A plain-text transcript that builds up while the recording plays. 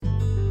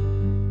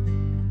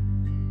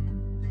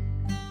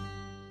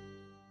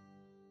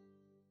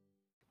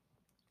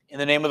In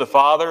the name of the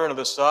Father, and of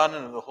the Son,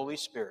 and of the Holy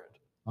Spirit.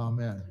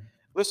 Amen.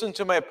 Listen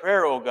to my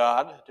prayer, O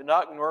God. Do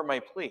not ignore my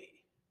plea.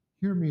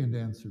 Hear me and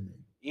answer me.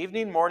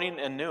 Evening,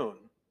 morning, and noon.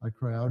 I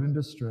cry out in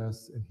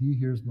distress, and he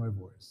hears my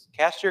voice.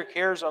 Cast your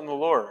cares on the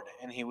Lord,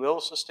 and he will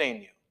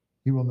sustain you.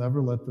 He will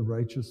never let the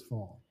righteous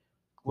fall.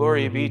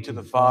 Glory be to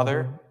the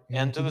Father,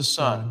 and to the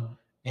Son,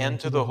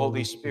 and to the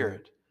Holy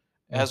Spirit,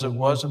 as it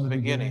was in the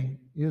beginning,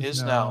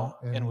 is now,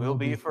 and will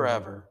be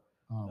forever.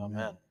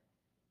 Amen.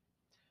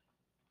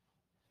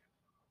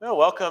 Well,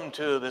 welcome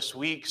to this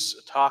week's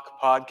Talk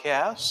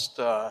podcast.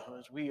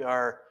 As we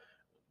are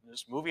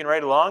just moving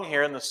right along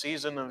here in the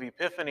season of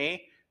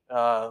Epiphany,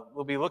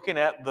 we'll be looking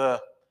at the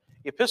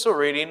epistle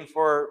reading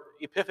for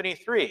Epiphany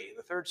 3,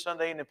 the third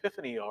Sunday in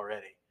Epiphany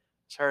already.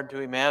 It's hard to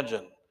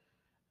imagine.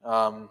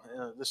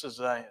 This is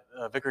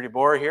Vicar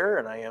DeBoer here,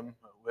 and I am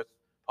with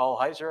Paul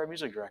Heiser, our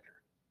music director.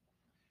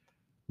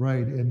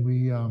 Right, and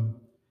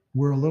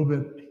we're a little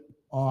bit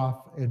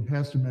off, and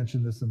Pastor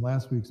mentioned this in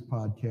last week's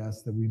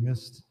podcast, that we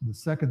missed the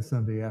second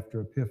Sunday after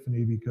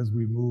Epiphany because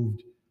we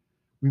moved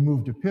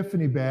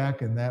Epiphany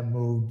back, and that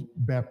moved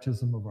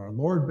Baptism of our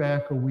Lord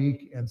back a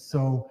week, and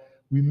so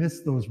we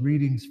missed those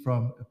readings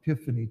from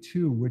Epiphany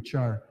 2, which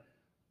are,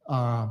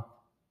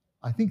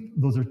 I think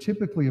those are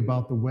typically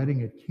about the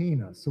wedding at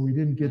Cana, so we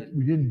didn't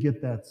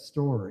get that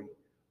story,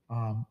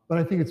 but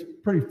I think it's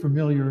pretty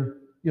familiar,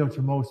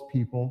 to most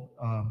people.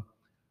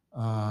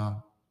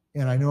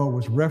 And I know it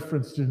was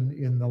referenced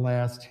in the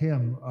last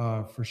hymn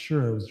for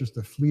sure. It was just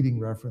a fleeting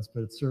reference,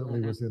 but it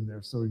certainly was in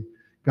there. So we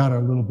got a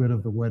little bit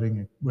of the wedding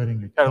at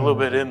Got a little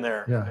bit in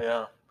there.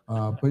 Yeah.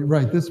 But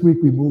right, this week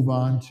we move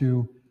on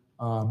to,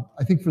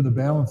 I think for the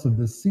balance of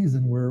this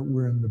season,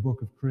 we're in the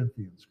book of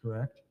Corinthians,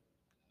 correct?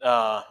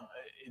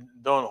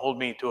 Don't hold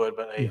me to it,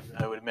 but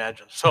I would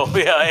imagine. So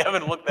yeah, I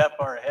haven't looked that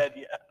far ahead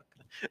yet.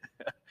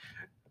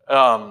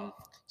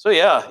 So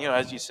yeah,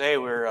 as you say,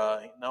 we're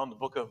now in the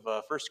book of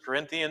 1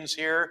 Corinthians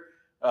here,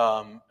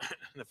 the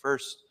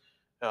first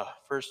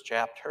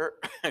chapter.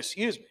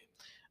 Excuse me.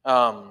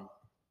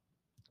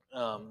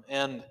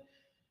 And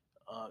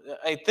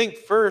I think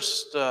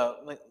first,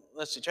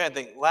 let's see, try to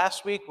think.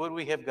 Last week, would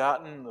we have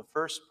gotten the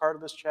first part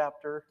of this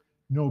chapter?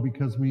 No,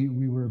 because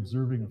we were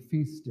observing a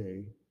feast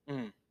day,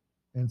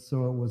 and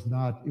so it was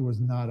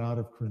not out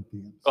of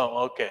Corinthians.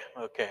 Oh, okay.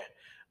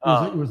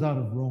 It was out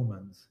of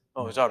Romans.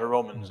 Oh, it was out of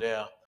Romans,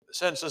 yeah.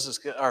 Since this is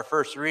our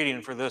first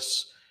reading for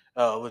this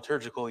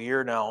liturgical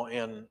year now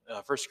in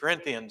 1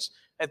 Corinthians,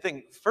 I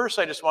think first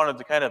I just wanted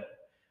to kind of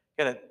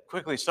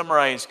quickly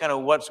summarize kind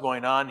of what's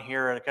going on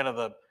here and kind of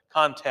the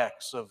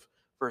context of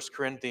 1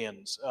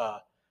 Corinthians.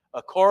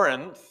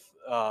 Corinth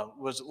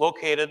was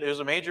located, it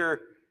was a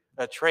major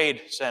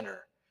trade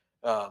center.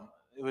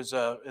 It was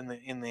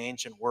in the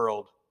ancient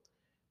world.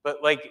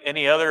 But like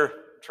any other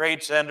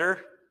trade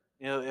center,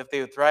 if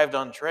they thrived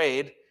on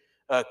trade,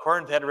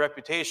 Corinth had a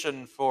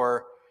reputation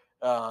for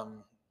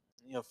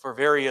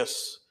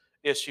various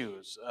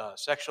issues,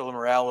 sexual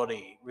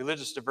immorality,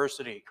 religious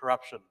diversity,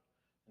 corruption,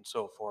 and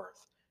so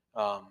forth.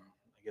 I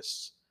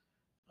guess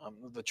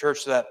the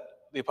church that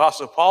the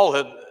Apostle Paul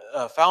had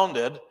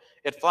founded,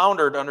 it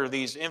floundered under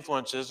these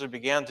influences and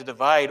began to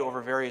divide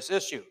over various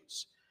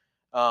issues.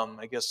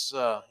 I guess,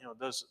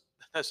 does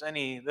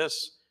any of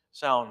this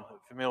sound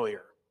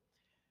familiar?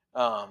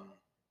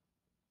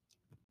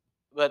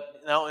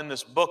 But now in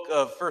this book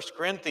of 1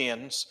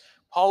 Corinthians,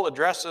 Paul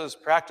addresses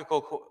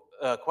practical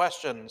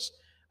questions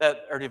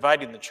that are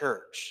dividing the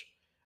church.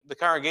 The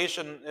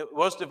congregation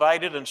was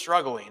divided and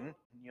struggling,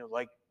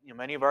 like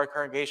many of our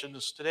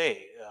congregations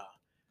today.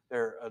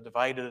 They're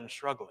divided and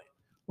struggling.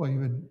 Well,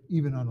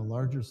 even on a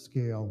larger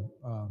scale,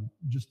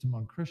 just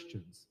among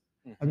Christians.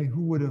 I mean,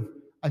 who would have?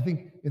 I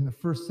think in the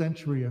first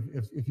century,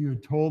 if you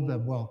had told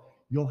them, well,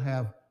 you'll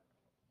have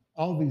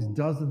all these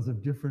dozens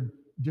of different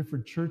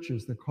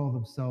churches that call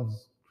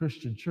themselves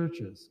Christian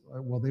churches,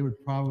 well, they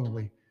would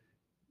probably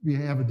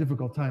have a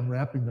difficult time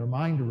wrapping their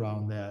mind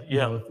around that.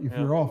 If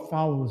you're all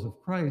followers of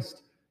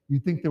Christ,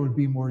 you'd think there would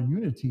be more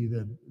unity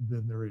than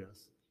there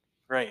is.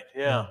 Right.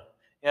 Yeah.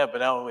 But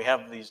now we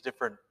have these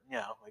different,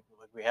 like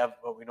we have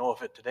what we know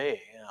of it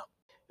today.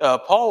 Yeah.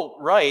 Paul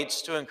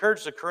writes to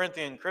encourage the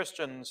Corinthian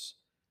Christians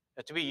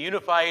to be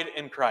unified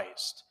in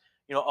Christ.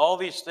 All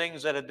these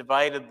things that had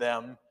divided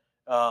them,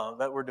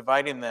 that were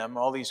dividing them,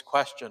 all these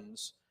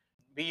questions,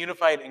 be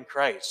unified in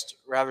Christ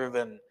rather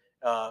than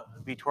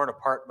be torn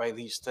apart by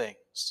these things.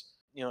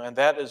 And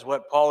that is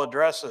what Paul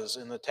addresses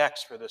in the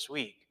text for this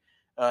week.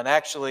 And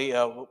actually,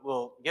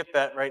 we'll get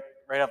that right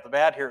off the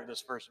bat here in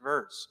this first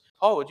verse.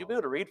 Paul, would you be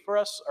able to read for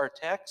us our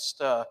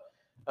text, 1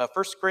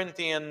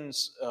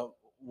 Corinthians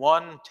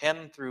 1,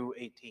 10 through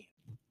 18?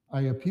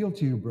 I appeal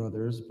to you,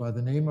 brothers, by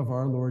the name of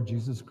our Lord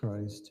Jesus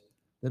Christ,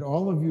 that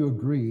all of you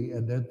agree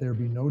and that there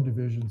be no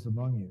divisions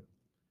among you,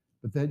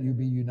 but that you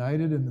be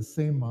united in the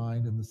same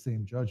mind and the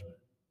same judgment.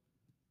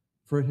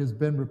 For it has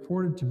been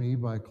reported to me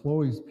by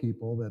Chloe's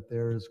people that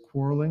there is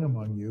quarreling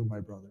among you, my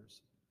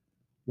brothers.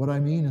 What I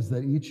mean is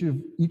that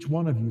each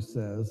one of you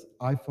says,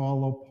 I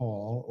follow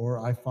Paul, or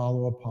I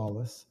follow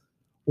Apollos,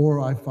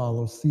 or I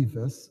follow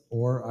Cephas,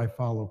 or I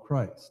follow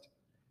Christ.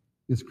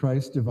 Is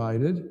Christ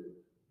divided?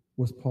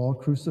 Was Paul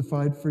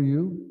crucified for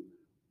you,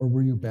 or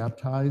were you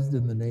baptized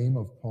in the name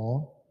of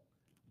Paul?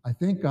 I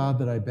thank God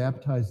that I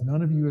baptized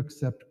none of you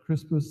except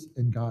Crispus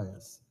and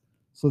Gaius,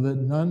 so that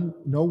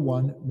no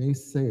one may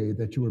say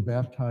that you were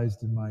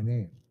baptized in my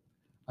name.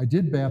 I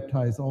did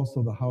baptize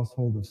also the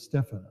household of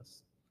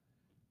Stephanas.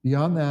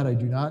 Beyond that, I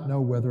do not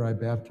know whether I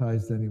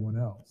baptized anyone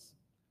else.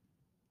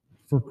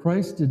 For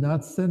Christ did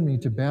not send me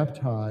to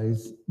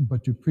baptize,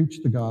 but to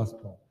preach the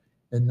gospel,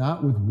 and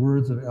not with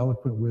words of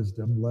eloquent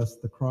wisdom,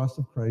 lest the cross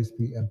of Christ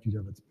be emptied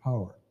of its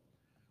power.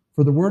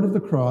 For the word of the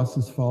cross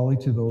is folly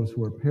to those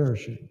who are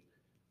perishing,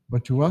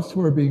 but to us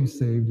who are being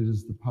saved, it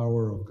is the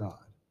power of God.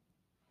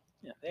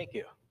 Yeah, thank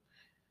you.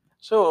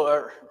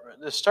 So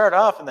to start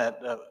off in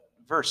that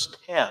verse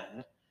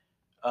 10,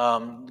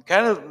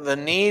 kind of the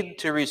need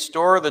to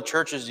restore the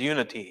church's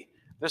unity.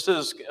 This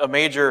is a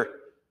major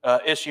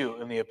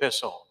issue in the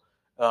epistle.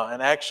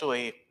 And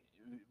actually,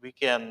 we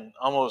can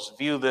almost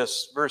view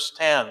this verse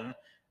 10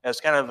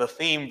 as kind of the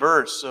theme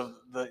verse of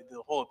the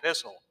whole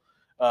epistle.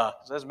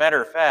 As a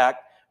matter of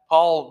fact,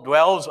 Paul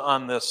dwells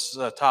on this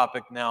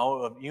topic now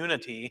of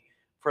unity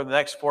for the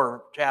next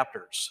 4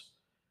 chapters.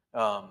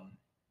 So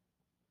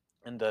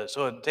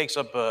it takes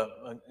up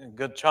a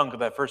good chunk of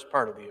that first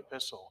part of the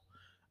epistle.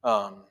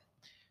 I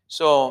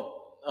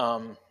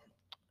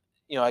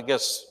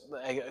guess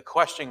a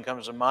question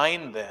comes to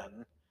mind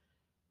then.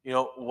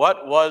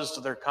 What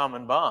was their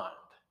common bond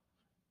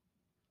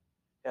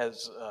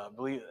as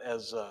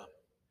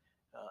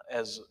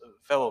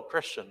fellow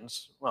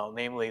Christians? Well,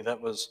 namely,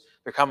 that was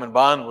their common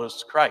bond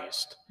was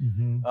Christ.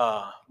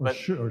 But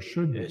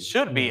should be. It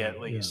should be, at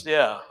least,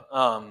 yeah.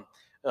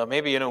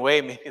 Maybe in a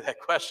way, maybe that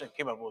question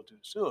came up a little too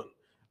soon,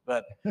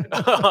 but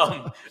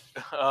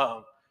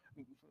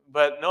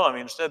but no. I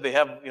mean, instead they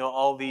have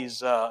all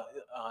these.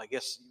 I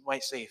guess you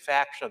might say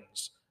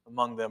factions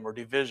among them or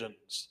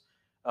divisions.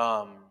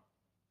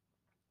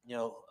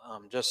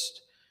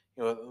 Just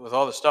with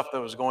all the stuff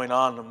that was going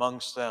on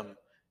amongst them,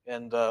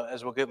 and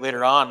as we'll get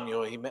later on,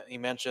 he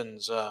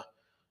mentions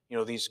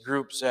these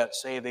groups that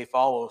say they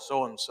follow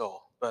so and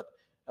so, but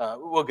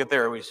we'll get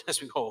there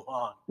as we go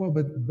along. Well,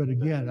 but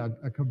again,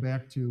 I come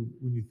back to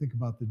when you think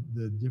about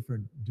the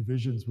different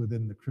divisions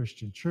within the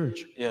Christian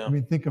church. Yeah. I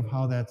mean, think of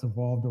how that's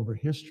evolved over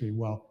history.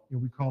 Well,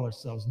 we call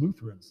ourselves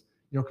Lutherans,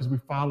 because we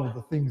follow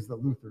the things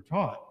that Luther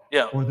taught.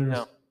 Yeah. Or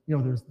there's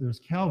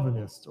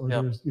Calvinists, or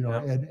there's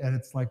and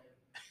it's like,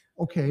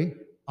 okay,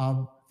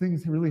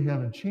 things really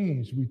haven't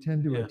changed. We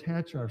tend to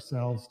attach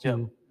ourselves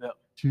to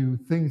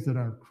things that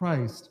aren't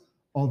Christ.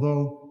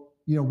 Although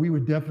we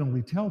would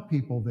definitely tell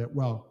people that,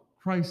 well,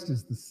 Christ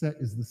is the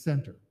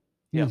center.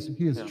 He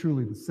is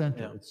truly the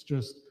center. Yeah. It's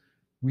just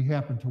we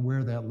happen to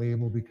wear that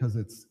label because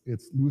it's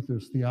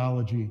Luther's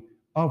theology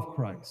of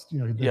Christ.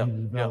 That he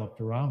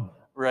developed around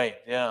that. Right.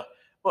 Yeah.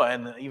 Well,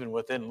 and even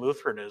within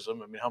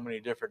Lutheranism, I mean, how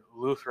many different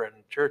Lutheran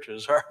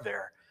churches are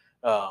there?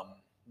 I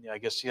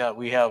guess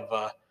we have.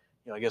 I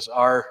guess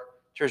our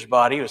church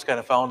body was kind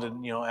of founded,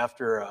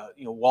 after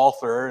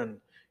Walther and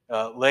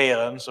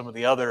Leah and some of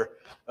the other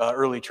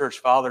early church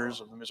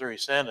fathers of the Missouri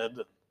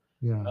Synod.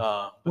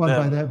 Yeah.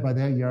 By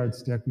that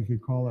yardstick, we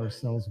could call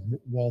ourselves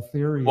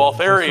Waltherians.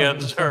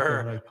 Waltherians,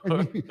 or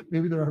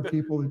maybe there are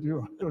people who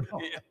do. I don't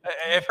know.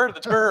 I've heard the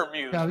term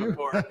used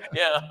before.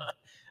 Yeah.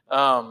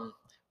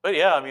 But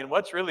yeah, I mean,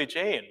 what's really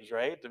changed,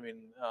 right? I mean,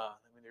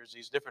 there's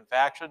these different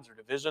factions or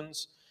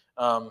divisions.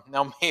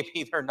 Now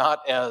maybe they're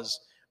not as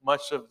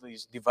much of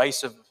these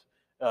divisive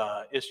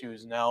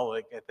issues now.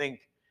 Like I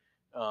think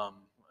a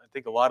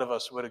lot of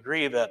us would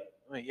agree that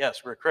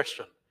yes, we're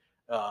Christian.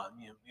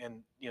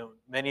 And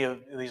many of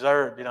these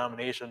other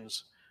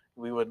denominations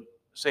we would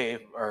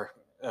say are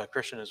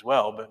Christian as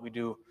well, but we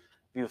do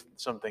view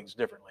some things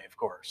differently, of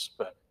course.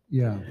 But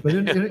yeah, but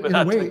in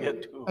a way,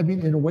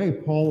 in a way,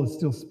 Paul is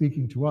still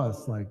speaking to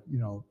us, like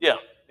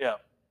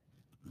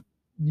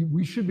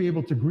we should be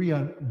able to agree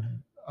on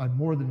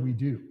more than we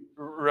do.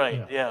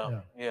 Right.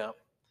 Yeah.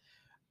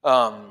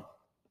 Now,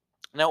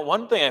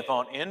 one thing I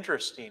found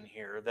interesting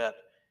here that.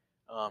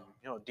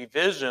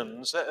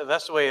 Divisions,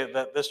 that's the way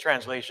that this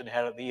translation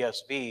had it, the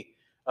ESV.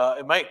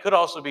 It could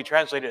also be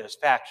translated as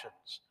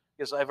factions,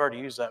 because I've already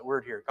used that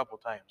word here a couple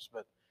of times.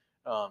 But,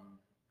 I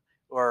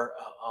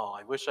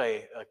wish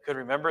I could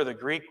remember the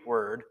Greek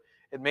word.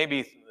 It made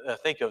me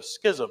think of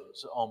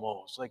schisms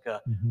almost. Like, I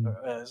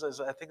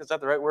think is that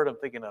the right word I'm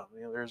thinking of?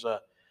 There's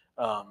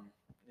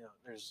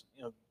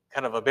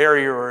kind of a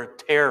barrier or a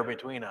tear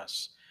between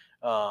us.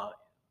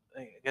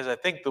 Because I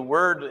think the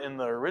word in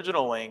the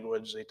original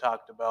language they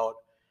talked about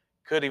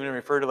could even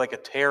refer to like a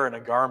tear in a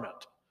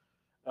garment.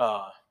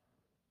 I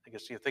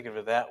guess you think of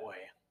it that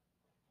way.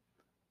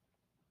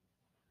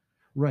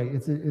 Right.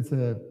 It's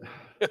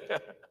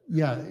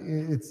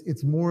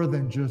more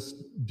than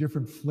just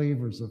different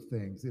flavors of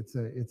things. It's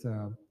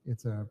a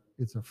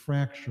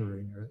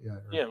fracturing.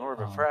 More of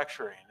a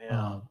fracturing.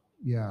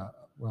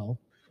 Well,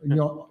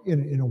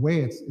 in a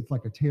way, it's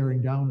like a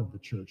tearing down of the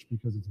church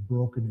because it's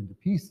broken into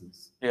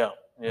pieces.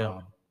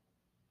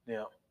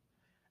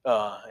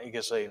 I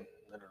guess I don't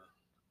know.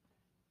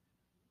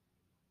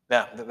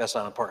 Yeah, that's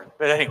not important.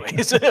 But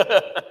anyways,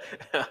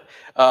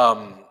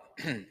 um,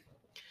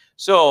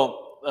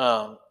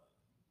 so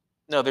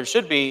no, there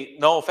should be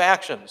no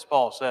factions,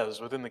 Paul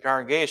says, within the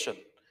congregation,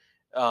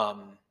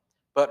 um,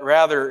 but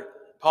rather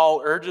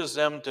Paul urges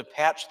them to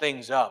patch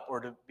things up or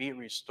to be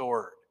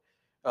restored.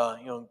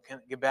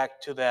 Get back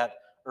to that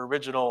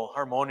original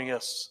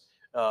harmonious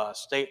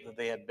state that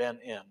they had been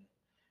in.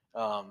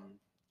 Um,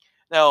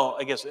 Now,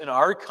 I guess in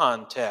our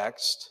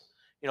context,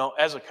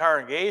 as a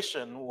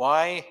congregation,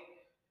 why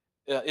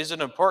is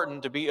it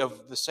important to be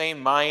of the same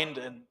mind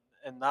and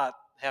not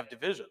have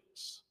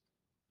divisions?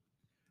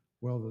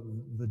 Well,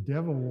 the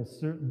devil will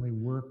certainly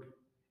work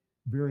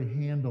very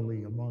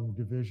handily among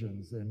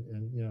divisions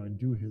and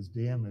do his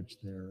damage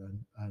there.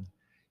 And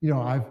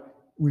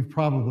we've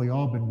probably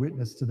all been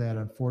witness to that,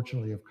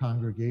 unfortunately, of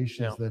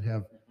congregations Yeah. that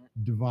have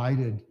Mhm.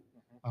 divided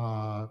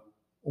Mhm.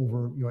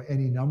 over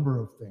any number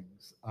of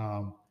things.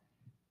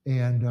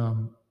 And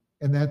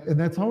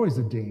that's always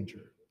a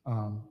danger.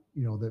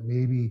 That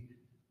maybe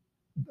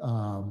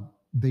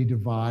they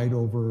divide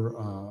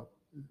over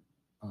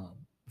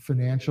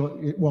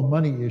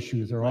money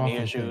issues are Money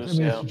often things. I issues,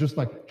 mean, it's yeah.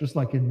 just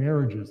like in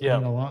marriages. I Yeah.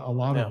 mean, a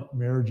lot Yeah. of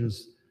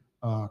marriages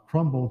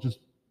crumble just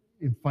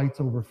in fights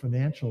over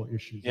financial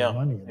issues and Yeah.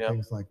 money and Yeah.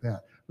 things like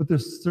that. But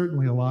there's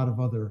certainly a lot of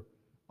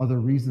other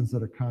reasons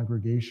that a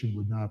congregation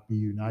would not be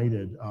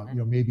united.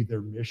 Maybe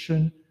their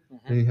mission.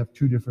 Mhm. They have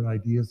two different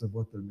ideas of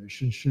what their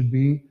mission should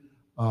be.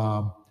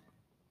 Um,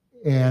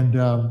 and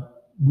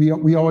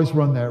we always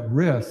run that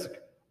risk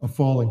of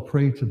falling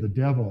prey to the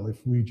devil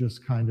if we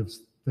just kind of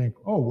think,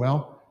 oh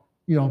well,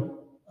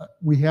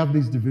 we have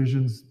these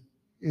divisions.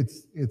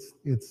 It's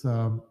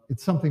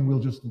something we'll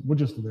just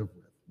live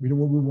with. We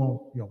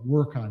won't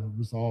work on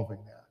resolving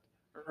that.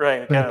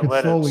 Right. But Kind it of could let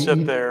it slowly sit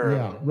eat. there.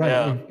 Yeah, And, right.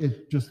 yeah.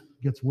 It just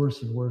gets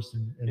worse and worse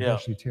and Yeah.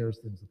 eventually tears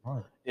things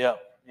apart. Yeah.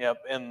 Yeah.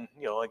 And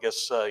I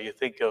guess you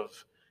think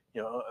of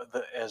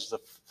as the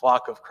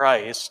flock of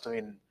Christ. I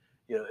mean,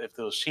 if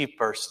those sheep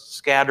are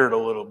scattered a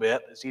little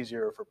bit, it's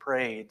easier for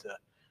prey to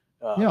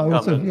come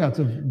and It's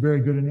a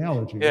very good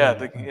analogy.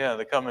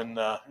 they come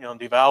and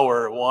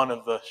devour one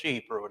of the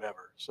sheep or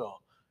whatever. So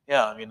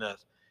yeah, I mean,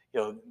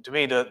 to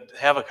me, to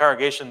have a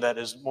congregation that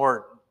is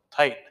more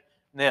tight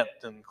knit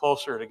and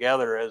closer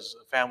together as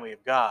a family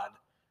of God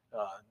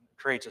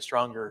creates a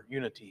stronger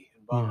unity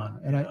and bond.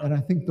 And I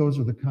think those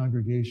are the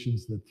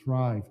congregations that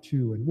thrive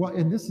too.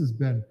 And this has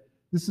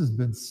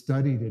been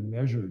studied and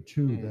measured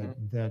too.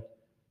 Mhm. That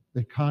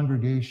the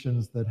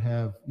congregations that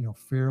have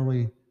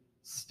fairly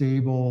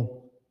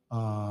stable,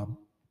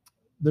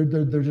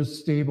 they're just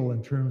stable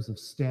in terms of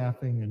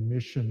staffing and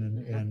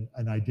mission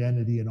and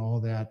identity and all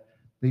that.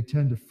 They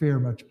tend to fare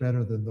much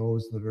better than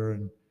those that are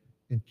in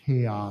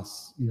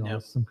chaos.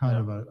 Yep. Some kind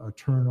Yep. of a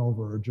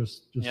turnover or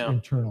just Yeah.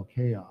 internal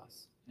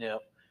chaos. Yeah,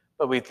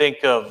 but we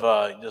think of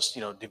just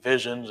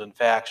divisions and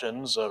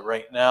factions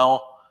right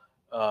now.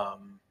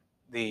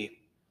 The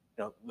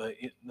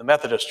the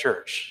Methodist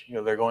Church,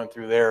 they're going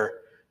through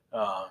their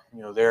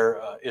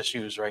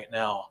issues right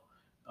now.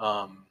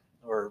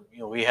 Or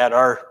we had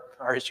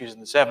our issues in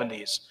the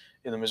 '70s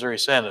in the Missouri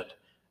Synod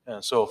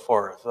and so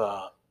forth.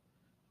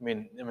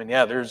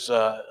 Yeah. There's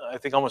I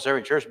think almost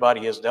every church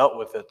body has dealt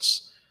with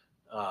its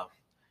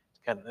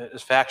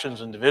its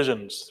factions and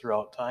divisions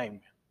throughout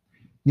time.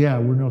 Yeah,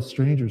 we're no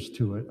strangers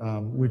to it,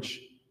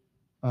 which,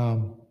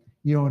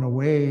 in a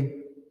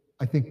way,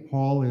 I think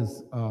Paul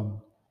is,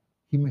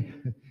 he, may,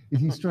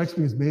 he strikes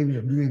me as maybe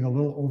being a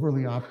little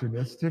overly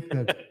optimistic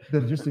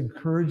that just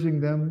encouraging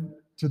them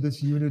to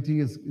this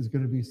unity is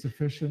going to be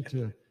sufficient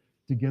to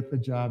get the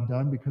job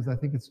done, because I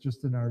think it's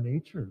just in our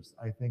natures,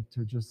 I think,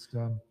 to just,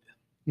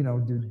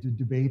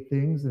 debate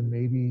things and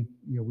maybe,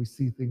 we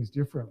see things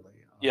differently.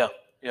 Yeah,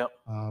 yeah.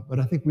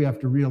 But I think we have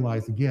to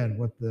realize again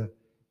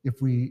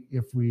if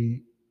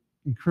we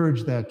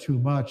encourage that too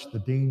much, the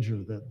danger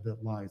that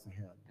lies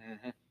ahead.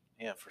 Mm-hmm.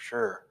 Yeah, for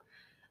sure.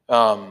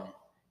 Um,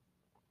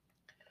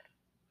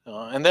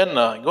 and then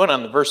going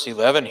on to verse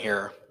 11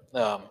 here.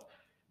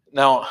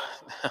 Now,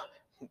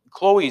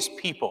 Chloe's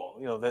people,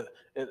 that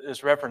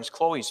is referenced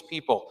Chloe's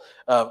people.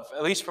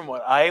 At least from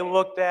what I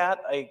looked at,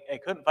 I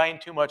couldn't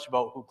find too much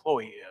about who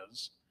Chloe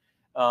is.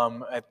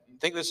 I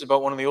think this is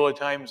about one of the early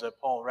times that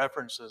Paul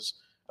references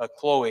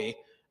Chloe.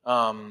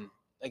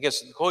 I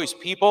guess Chloe's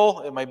people,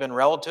 it might have been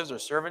relatives or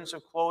servants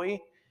of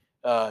Chloe,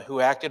 who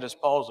acted as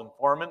Paul's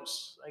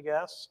informants, I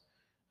guess.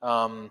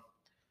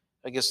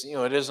 I guess,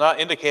 it is not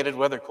indicated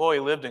whether Chloe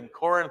lived in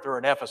Corinth or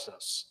in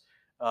Ephesus.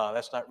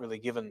 That's not really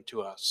given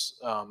to us.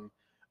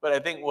 But I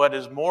think what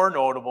is more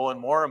notable and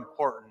more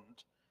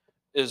important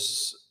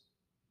is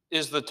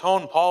the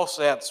tone Paul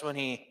sets when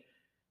he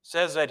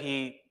says that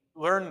he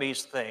learned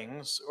these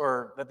things,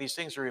 or that these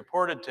things are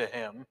reported to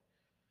him,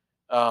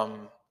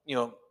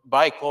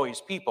 by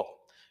Chloe's people.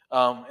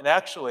 And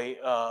actually,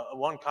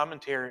 one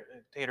commentator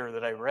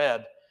that I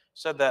read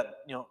said that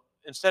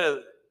instead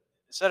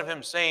of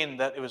him saying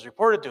that it was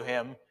reported to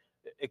him,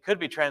 it could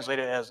be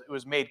translated as it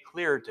was made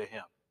clear to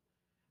him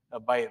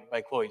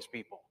by Chloe's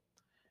people.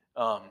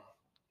 Now,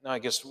 I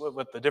guess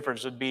what the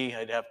difference would be,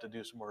 I'd have to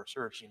do some more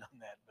researching on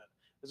that. But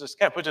it just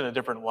kind of puts it in a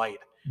different light.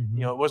 Mhm.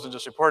 It wasn't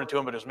just reported to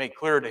him, but it was made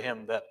clear to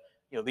him that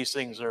these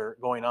things are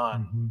going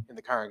on Mhm. in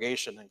the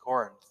congregation in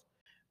Corinth.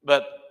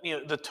 But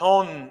the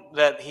tone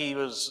that he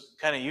was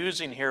kind of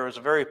using here was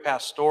a very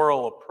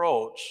pastoral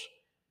approach,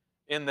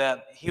 in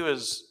that he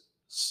was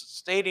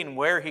stating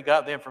where he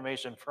got the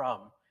information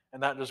from,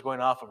 and not just going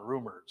off of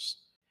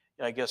rumors.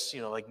 I guess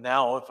like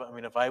now,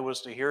 if I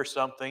was to hear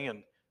something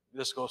and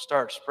just go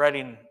start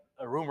spreading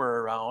a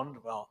rumor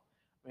around, well,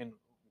 I mean,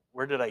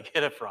 where did I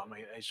get it from?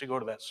 I should go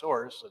to that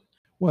source. And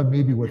Well,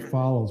 maybe what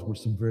follows were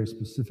some very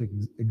specific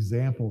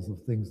examples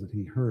of things that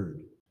he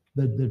heard,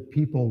 that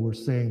people were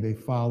saying they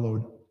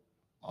followed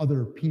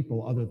other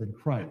people other than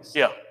Christ.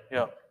 yeah,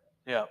 yeah,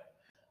 yeah.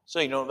 So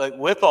like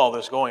with all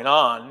this going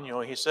on,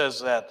 he says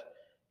that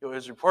it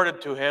was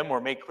reported to him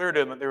or made clear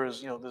to him that there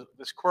was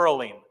this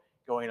quarreling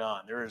going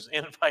on. There was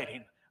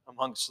infighting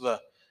amongst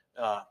the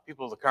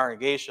people of the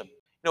congregation.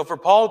 For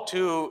Paul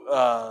to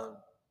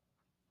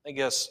I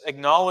guess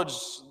acknowledge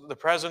the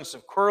presence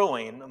of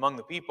quarreling among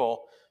the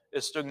people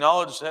is to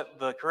acknowledge that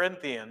the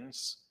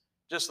Corinthians,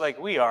 just like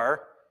we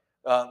are,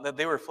 that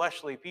they were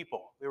fleshly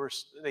people.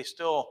 They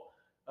still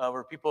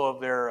were people of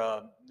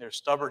their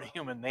stubborn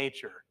human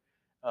nature.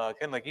 Kind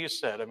of like you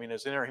said,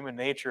 it's in our human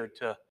nature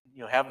to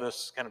have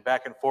this kind of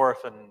back and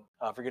forth, and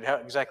forget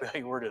exactly how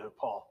you worded it,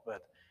 Paul,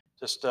 but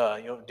just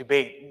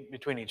debate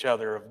between each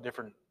other of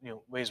different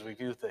ways we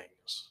view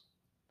things.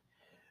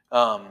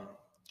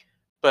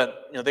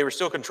 But they were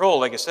still controlled,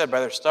 like I said, by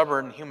their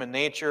stubborn human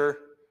nature.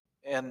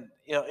 And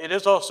it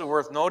is also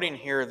worth noting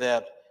here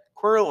that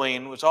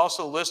quarreling was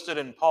also listed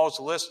in Paul's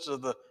list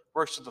of the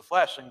works of the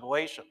flesh in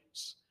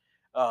Galatians.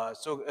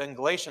 So in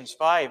Galatians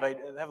 5, I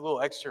have a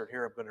little excerpt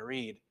here I'm going to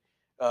read.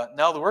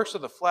 Now the works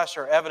of the flesh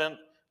are evident: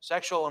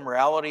 sexual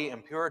immorality,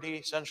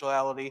 impurity,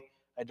 sensuality,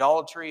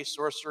 idolatry,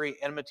 sorcery,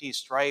 enmity,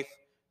 strife,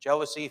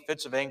 jealousy,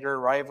 fits of anger,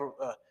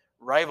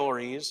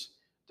 rivalries,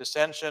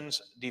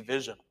 dissensions,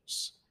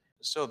 divisions.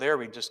 So there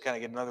we just kind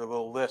of get another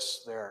little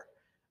list there.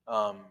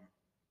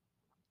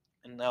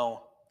 And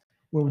now,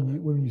 Well,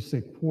 when you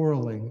say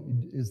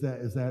quarreling, is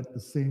that the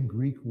same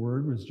Greek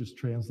word, was just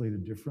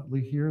translated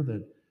differently here?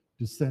 That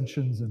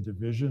dissensions and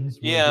divisions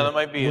yeah, that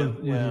might be were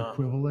it. the Yeah,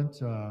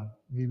 equivalent,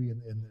 maybe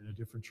in a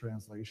different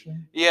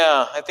translation?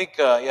 yeah. I think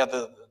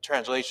the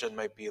translation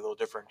might be a little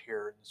different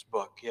here in this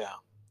book. Yeah,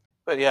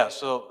 but yeah.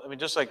 So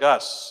just like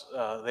us,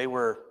 they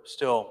were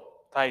still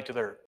tied to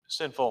their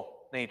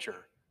sinful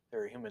nature,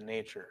 their human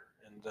nature,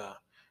 and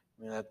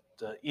that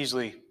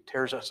easily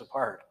tears us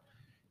apart.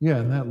 Yeah,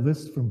 and that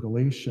list from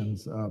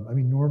Galatians.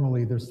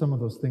 Normally there's some of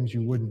those things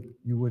you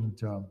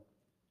wouldn't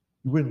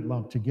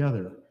lump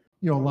together.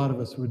 A lot of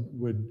us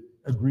would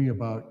agree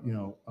about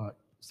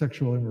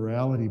sexual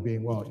immorality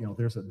being, well,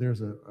 there's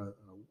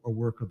a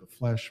work of the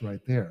flesh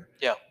right there.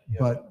 Yeah, yeah,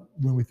 But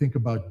when we think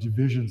about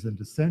divisions and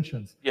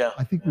dissensions, yeah,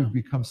 I think yeah. we've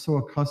become so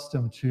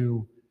accustomed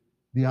to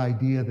the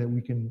idea that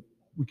we can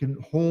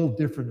hold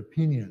different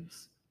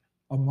opinions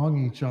among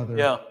each other,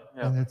 Yeah,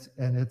 yeah.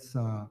 and it's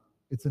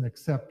an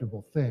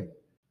acceptable thing.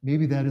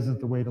 Maybe that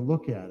isn't the way to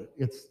look at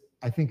it.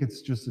 I think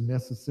it's just a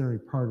necessary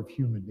part of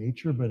human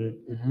nature, but it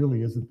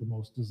really isn't the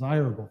most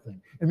desirable thing.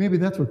 And maybe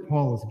that's what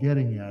Paul is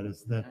getting at,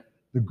 is that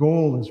the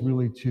goal is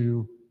really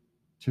to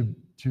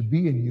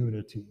be in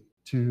unity,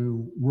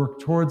 to work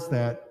towards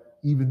that,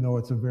 even though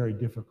it's a very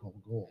difficult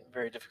goal.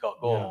 Very difficult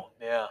goal.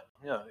 Yeah.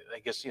 I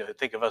guess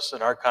think of us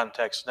in our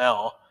context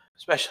now,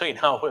 especially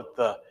now with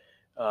the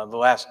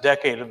last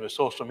decade of the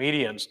social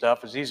media and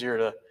stuff. It's easier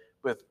to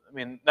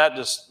not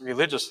just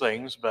religious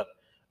things, but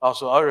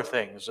also other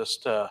things,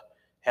 just to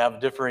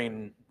have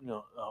differing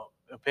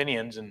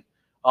opinions, and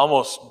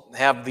almost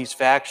have these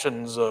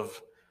factions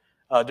of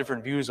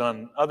different views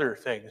on other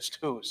things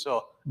too.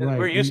 So Right.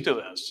 we're used to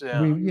this.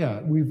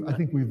 Yeah. I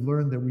think we've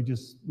learned that we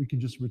can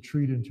just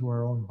retreat into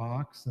our own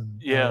box and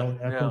Yeah, our own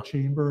echo yeah.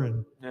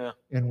 chamber, Yeah.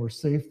 and we're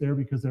safe there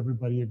because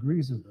everybody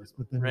agrees with us.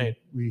 But then Right.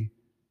 we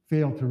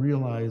fail to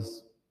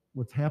realize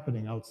what's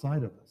happening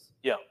outside of us.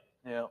 Yeah.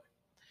 Yeah.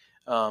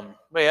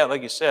 But yeah,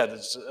 like you said,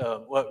 it's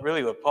what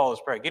Paul is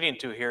probably getting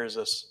to here is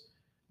this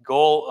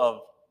goal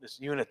of this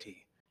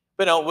unity.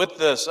 But now with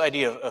this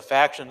idea of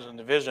factions and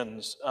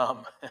divisions,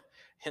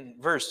 in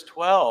verse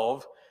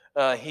 12,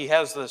 he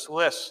has this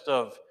list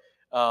of,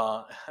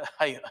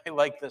 I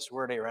like this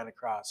word I ran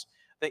across,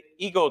 the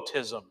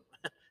egotism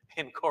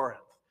in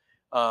Corinth.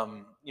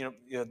 So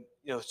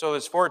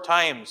there's 4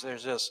 times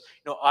there's this,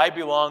 I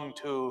belong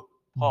to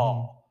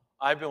Paul,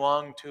 I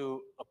belong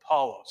to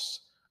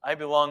Apollos, I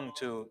belong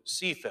to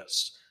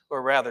Cephas,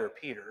 or rather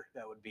Peter,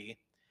 that would be.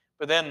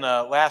 But then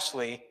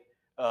lastly,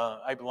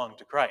 I belong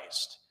to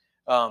Christ.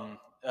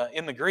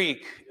 In the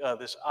Greek,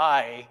 this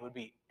I would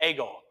be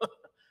ego.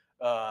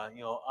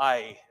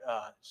 I.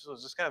 So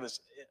it's just kind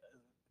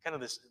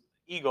of this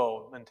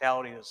ego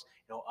mentality, this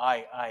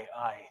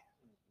I,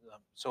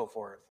 so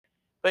forth.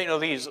 But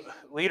these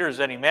leaders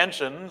that he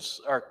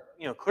mentions are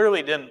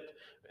clearly didn't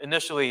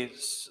initially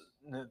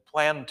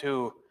plan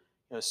to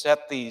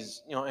set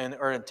these,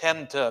 or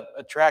intend to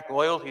attract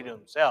loyalty to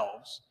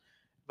themselves,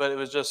 but it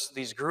was just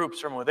these groups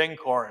from within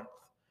Corinth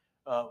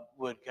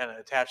would kind of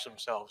attach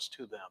themselves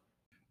to them.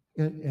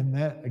 And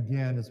that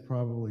again is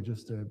probably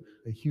just a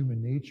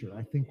human nature.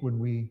 I think when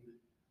we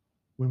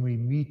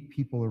meet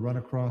people or run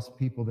across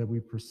people that we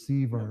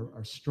perceive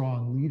are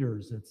strong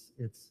leaders,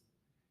 it's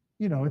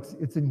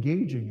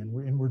engaging,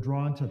 and we're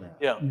drawn to that.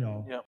 Yeah.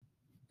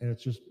 And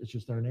it's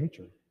just our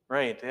nature.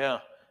 Right. Yeah.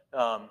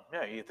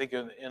 You think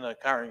in a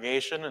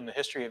congregation, in the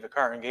history of a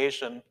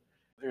congregation,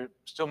 there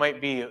still might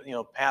be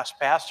past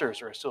pastors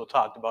who are still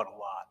talked about a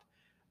lot.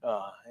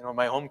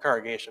 My home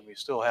congregation, we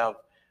still have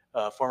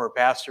a former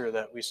pastor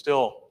that we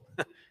still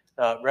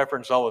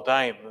reference all the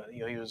time.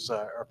 He was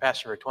our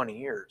pastor for 20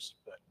 years,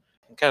 but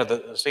kind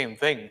of the same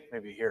thing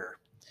maybe here.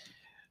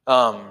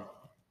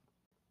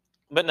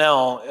 But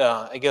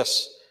now, I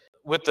guess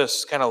with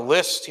this kind of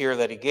list here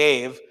that he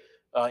gave,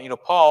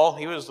 Paul,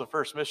 he was the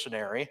first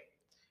missionary.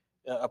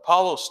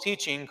 Apollos'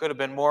 teaching could have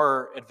been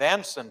more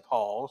advanced than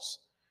Paul's,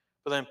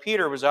 but then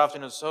Peter was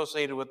often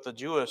associated with the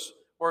Jewish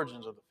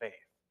origins of the faith.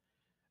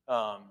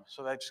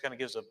 So that just kind of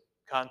gives a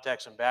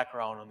context and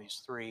background on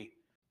these three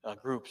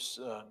groups,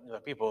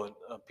 people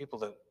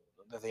that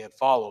they had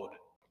followed.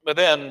 But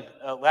then,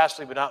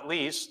 lastly but not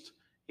least,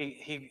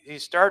 he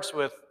starts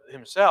with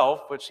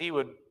himself, which he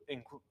would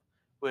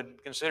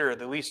consider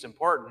the least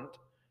important,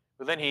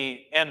 but then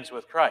he ends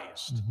with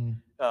Christ,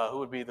 who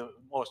would be the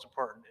most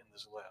important in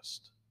this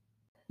list.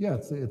 Yeah,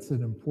 it's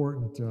an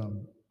important.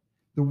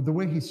 The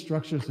way he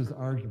structures his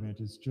argument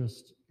is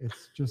just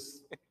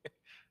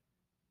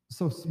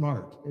so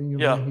smart. And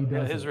he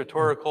does his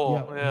rhetorical.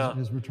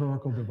 His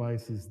rhetorical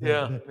devices.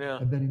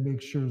 And then he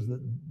makes sure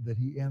that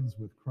he ends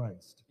with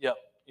Christ. Yeah.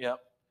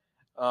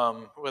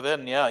 Well,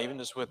 then, even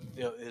just with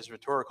his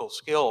rhetorical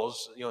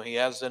skills, he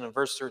has then in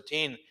verse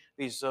 13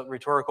 these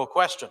rhetorical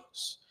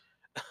questions.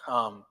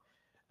 I'm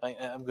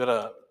going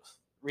to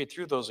read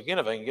through those again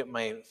if I can get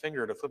my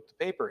finger to flip the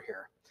paper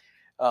here.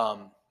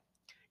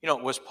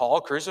 Was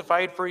Paul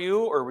crucified for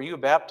you, or were you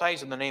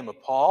baptized in the name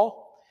of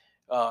Paul?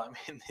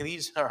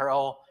 These are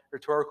all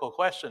rhetorical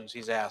questions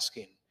he's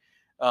asking.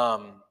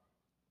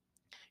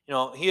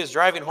 He is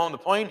driving home the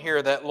point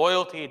here that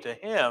loyalty to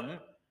him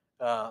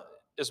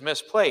is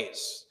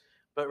misplaced,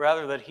 but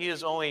rather that he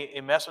is only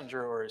a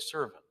messenger or a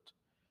servant.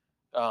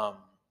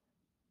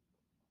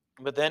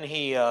 But then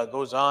he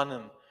goes on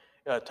and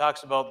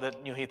talks about that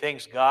he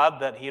thanks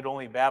God that he had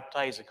only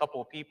baptized a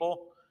couple of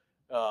people,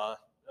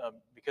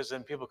 because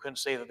then people couldn't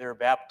say that they were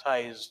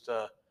baptized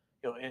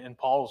in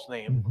Paul's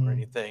name or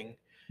anything.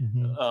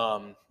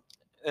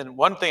 And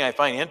one thing I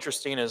find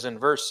interesting is in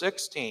verse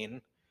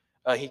 16,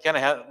 he kind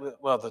of had,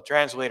 the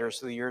translators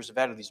through the years have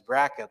added these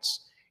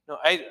brackets.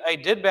 I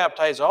did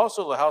baptize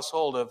also the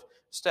household of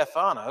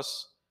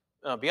Stephanas.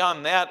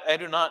 Beyond that, I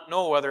do not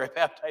know whether I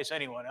baptized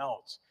anyone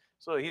else.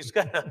 So he's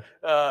kind of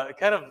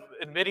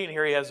admitting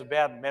here he has a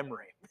bad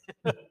memory.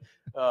 But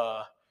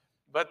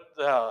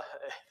I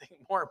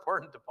think more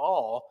important to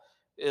Paul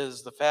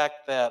is the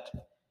fact that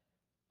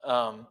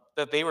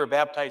they were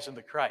baptized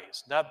into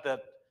Christ, not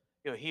that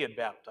he had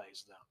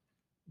baptized them.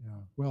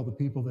 Yeah. Well, the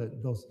people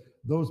that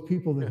those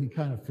people that he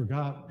kind of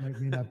forgot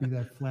may not be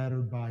that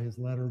flattered by his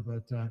letter,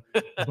 but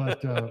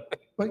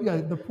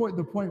yeah, the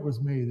point was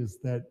made is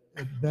that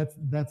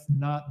that's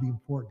not the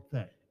important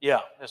thing.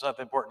 Yeah, that's not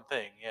the important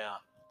thing. Yeah.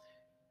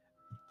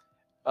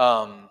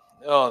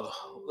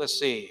 Let's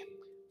see.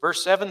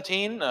 Verse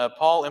 17,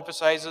 Paul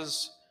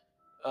emphasizes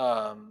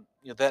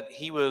that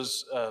he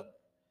was, I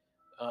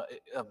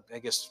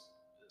guess,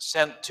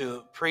 sent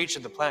to preach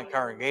in the plant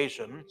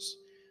congregations.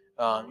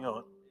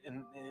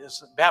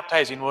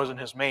 Baptizing wasn't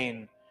his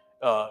main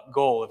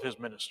goal of his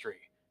ministry.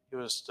 It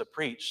was to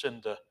preach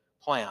and to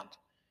plant.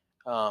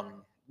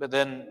 But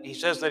then he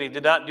says that he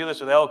did not do this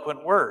with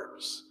eloquent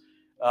words.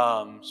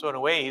 So in a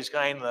way, he's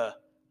kind of,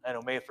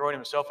 may have thrown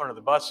himself under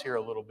the bus here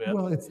a little bit.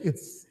 Well,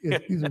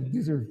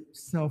 these are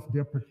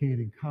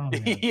self-deprecating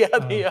comments. Yeah,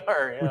 they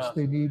are. Yeah. Which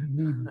they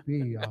needn't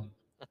be.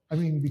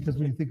 Because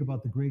when you think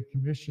about the Great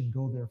Commission,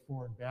 go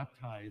therefore and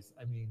baptize.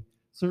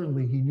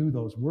 Certainly he knew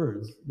those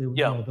words. They were,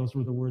 those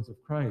were the words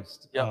of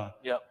Christ.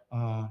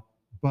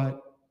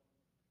 But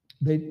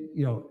they,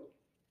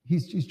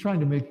 he's trying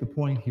to make the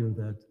point here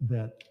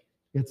that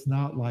it's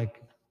not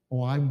like,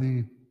 oh, I'm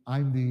the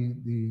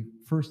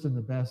first and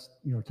the best,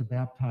 to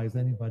baptize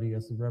anybody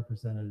as a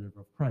representative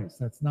of Christ.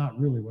 That's not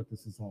really what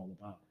this is all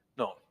about.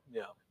 No,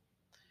 yeah.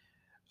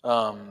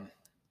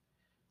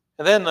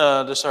 And then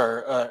just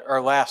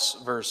our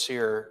last verse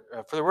here.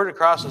 For the word of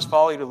cross is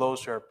folly to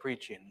those who are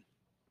preaching.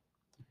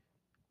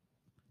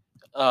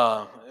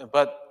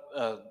 But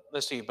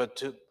let's see. But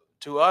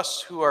to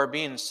us who are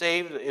being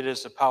saved, it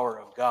is the power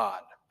of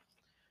God.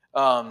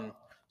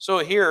 So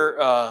here,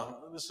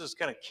 this is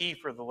kind of key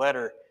for the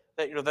letter,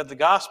 that the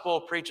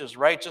gospel preaches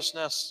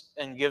righteousness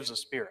and gives a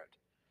spirit.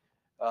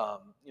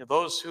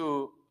 Those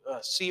who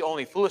see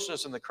only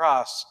foolishness in the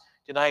cross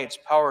deny its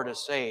power to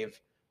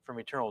save from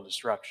eternal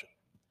destruction.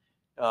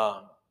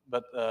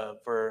 But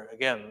for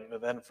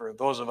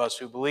those of us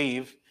who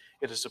believe,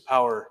 it is the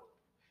power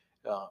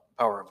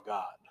power of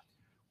God.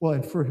 Well,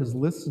 and for his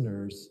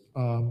listeners,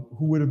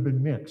 who would have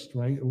been mixed,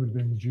 right? It would have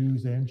been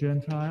Jews and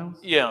Gentiles.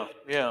 Yeah.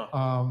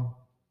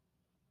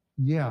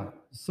 Yeah.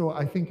 So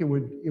I think it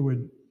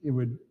would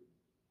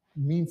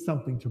mean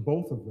something to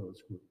both of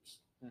those groups.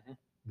 Mhm.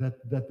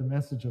 That the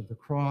message of the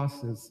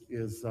cross is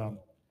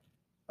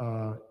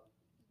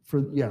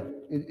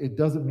it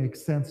doesn't make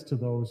sense to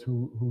those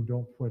who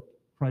don't put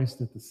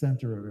Christ at the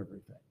center of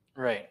everything.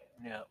 Right.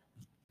 Yeah.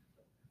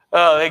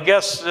 I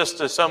guess just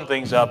to sum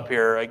things up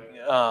here,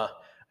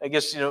 I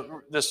guess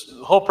this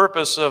whole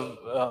purpose of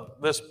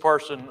this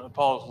portion of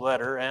Paul's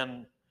letter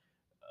and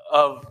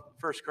of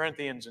 1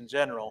 Corinthians in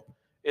general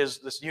is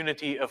this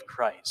unity of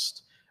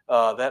Christ.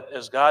 That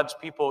as God's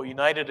people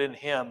united in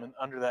Him and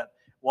under that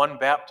one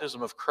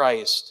baptism of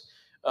Christ,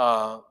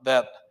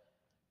 that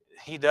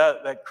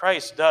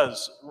Christ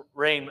does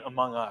reign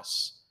among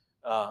us,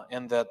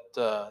 and that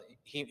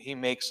He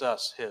makes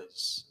us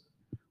His.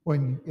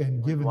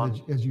 And given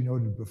that, as you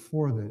noted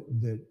before,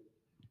 that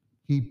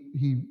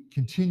he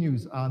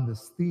continues on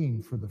this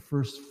theme for the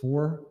first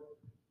four.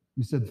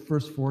 You said the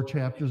first four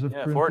chapters of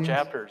Corinthians? 4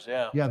 chapters,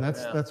 yeah. Yeah,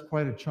 that's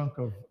quite a chunk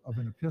of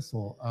an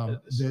epistle.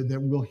 That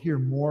we'll hear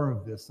more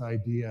of this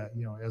idea,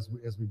 as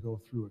we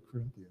go through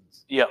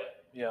Corinthians. Yeah,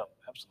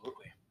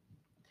 absolutely.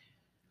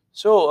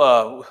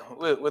 So,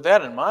 with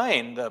that in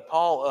mind,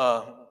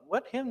 Paul,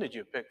 what hymn did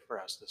you pick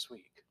for us this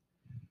week?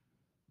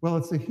 Well,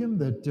 it's a hymn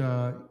that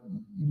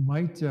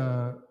might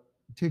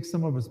take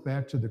some of us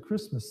back to the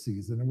Christmas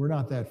season, and we're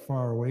not that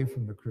far away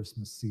from the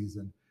Christmas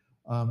season.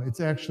 It's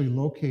actually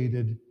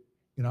located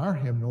in our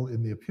hymnal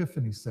in the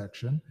Epiphany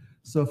section.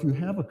 So if you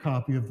have a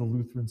copy of the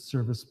Lutheran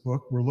Service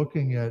Book, we're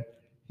looking at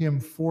hymn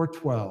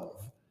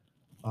 412.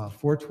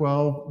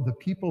 412, The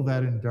People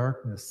That in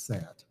Darkness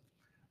Sat.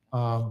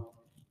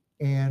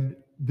 And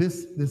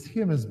this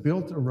hymn is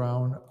built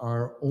around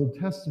our Old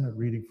Testament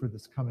reading for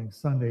this coming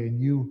Sunday.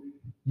 And you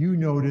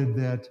noted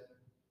that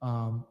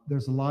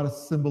there's a lot of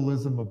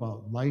symbolism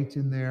about light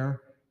in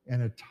there,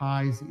 and it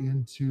ties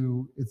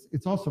into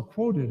it's also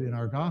quoted in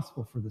our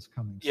gospel for this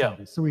coming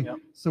Sunday. So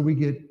we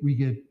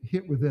get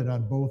hit with it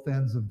on both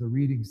ends of the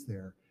readings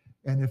there.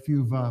 And if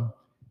you've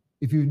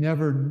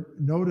never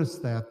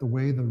noticed that the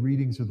way the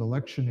readings or the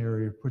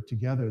lectionary are put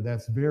together,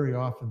 that's very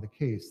often the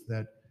case,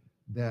 that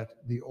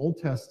the Old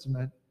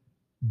Testament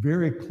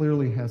very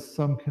clearly has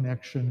some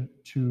connection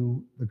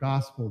to the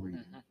gospel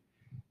reading. Mm-hmm.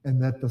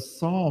 And that the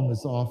psalm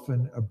is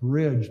often a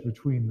bridge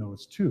between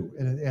those two.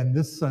 And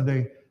this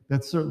Sunday,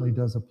 that certainly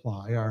does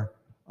apply. Our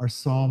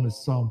psalm is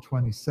Psalm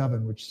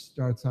 27, which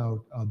starts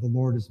out, the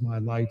Lord is my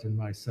light and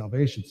my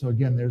salvation. So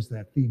again, there's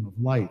that theme of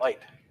light.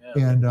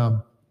 Yeah.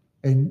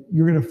 And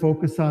you're going to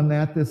focus on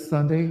that this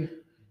Sunday?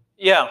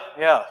 Yeah.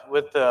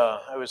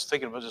 I was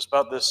thinking about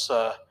this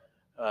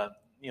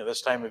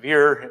this time of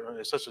year.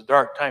 It's such a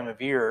dark time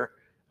of year.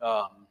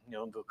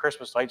 The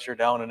Christmas lights are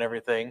down and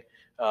everything.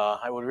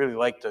 I would really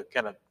like to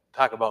kind of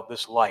talk about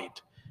this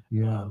light.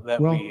 Yeah.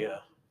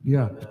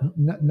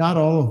 Not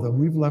all of them.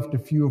 We've left a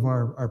few of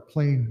our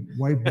plain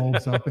white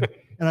bulbs up,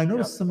 and I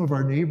noticed some of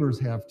our neighbors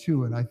have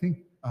too. And I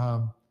think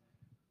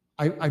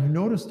I've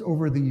noticed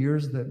over the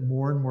years that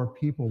more and more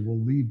people will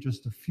leave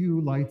just a few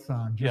lights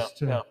on just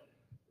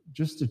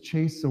to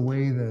chase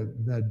away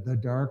the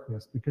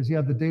darkness, because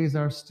the days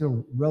are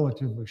still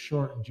relatively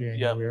short in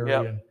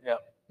January.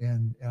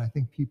 And I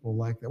think people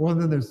like that. Well,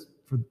 and then there's,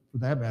 for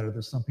that matter,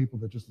 there's some people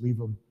that just leave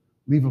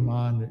them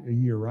on a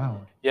year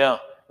round. Yeah,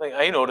 like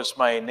I noticed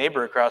my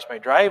neighbor across my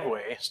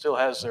driveway still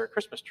has their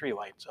Christmas tree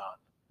lights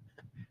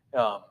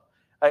on.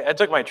 I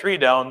took my tree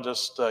down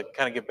just to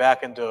kind of get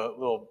back into a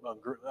little,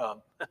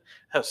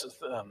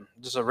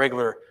 just a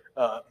regular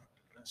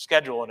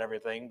schedule and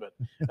everything. But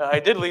I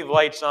did leave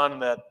lights on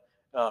that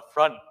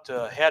front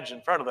hedge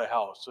in front of the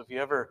house. So if you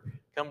ever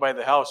come by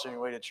the house on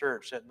your way to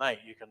church at night,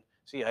 you can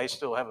see I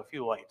still have a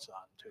few lights on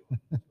too.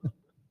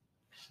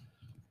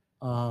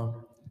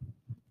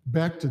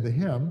 Back to the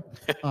hymn.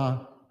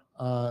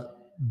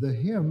 The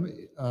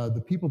hymn,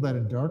 The People That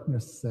in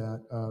Darkness Sat,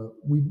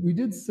 we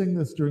did sing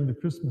this during the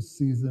Christmas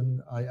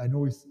season. I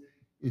know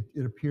it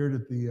appeared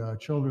at the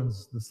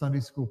Sunday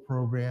school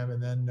program,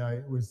 and then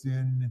it was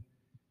in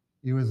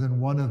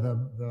one of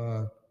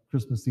the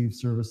Christmas Eve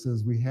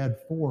services. We had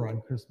 4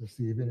 on Christmas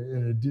Eve,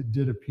 and it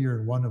did appear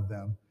in one of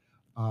them.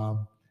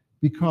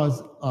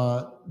 Because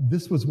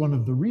this was one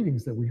of the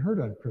readings that we heard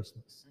on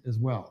Christmas as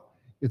well.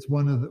 It's in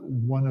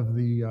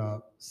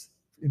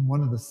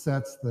one of the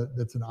sets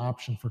that's an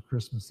option for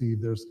Christmas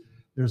Eve.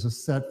 There's a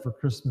set for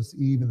Christmas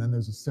Eve, and then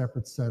there's a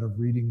separate set of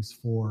readings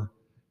for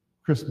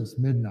Christmas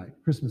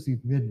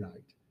Eve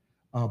midnight.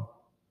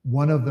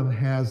 One of them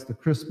has the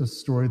Christmas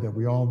story that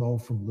we all know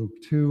from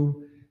Luke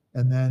 2,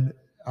 and then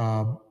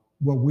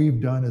what we've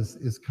done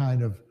is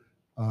kind of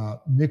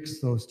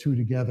mix those two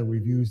together.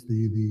 We've used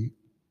the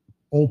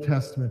Old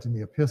Testament and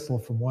the epistle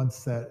from one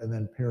set, and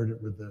then paired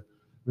it with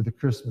the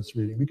Christmas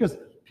reading, because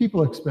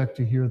people expect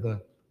to hear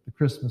the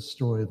Christmas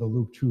story, the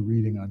Luke 2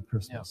 reading on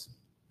Christmas.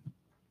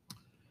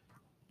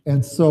 Yeah.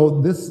 And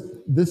so this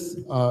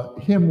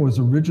hymn was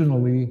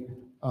originally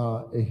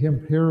a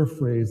hymn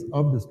paraphrase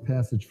of this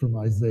passage from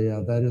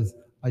Isaiah, that is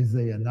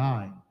Isaiah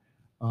 9,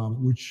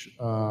 which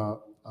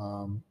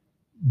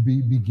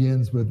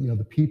begins with,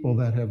 the people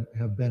that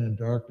have been in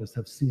darkness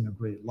have seen a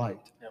great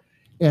light. Yep.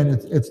 And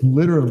it's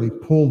literally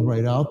pulled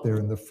right out there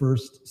in the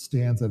first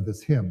stanza of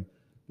this hymn.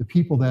 The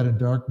people that in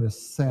darkness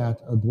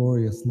sat, a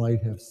glorious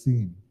light have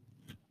seen.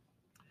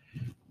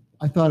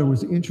 I thought it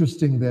was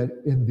interesting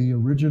that in the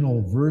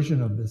original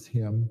version of this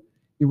hymn,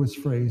 it was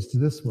phrased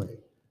this way: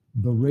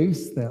 the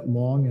race that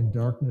long in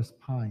darkness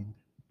pined,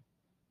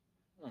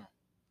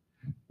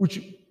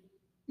 which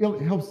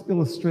helps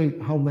illustrate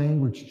how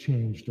language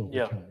changed over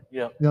time.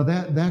 Yeah. Now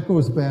that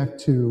goes back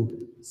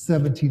to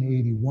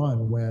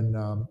 1781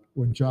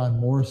 when John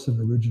Morrison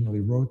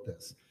originally wrote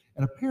this,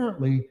 and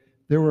apparently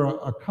there were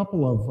a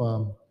couple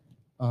of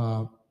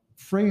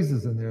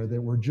phrases in there that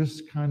were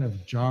just kind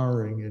of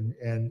jarring,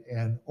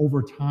 and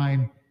over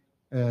time,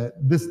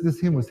 this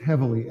hymn was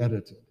heavily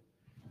edited.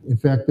 In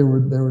fact, there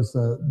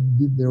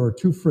were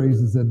two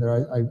phrases in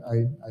there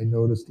I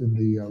noticed in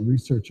the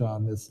research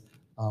on this.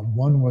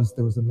 One was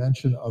there was a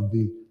mention of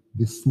the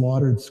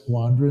slaughtered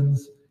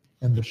squadrons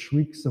and the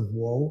shrieks of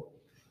woe.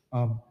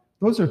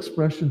 Those are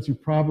expressions you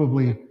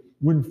probably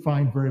wouldn't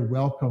find very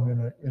welcome in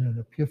an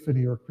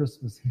Epiphany or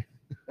Christmas hymn,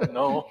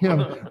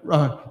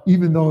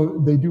 even though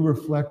they do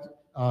reflect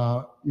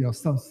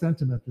some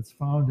sentiment that's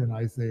found in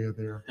Isaiah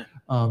there.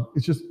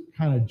 It's just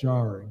kind of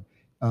jarring.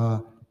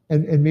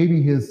 And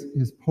maybe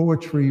his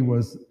poetry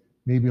was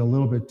maybe a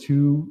little bit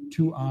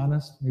too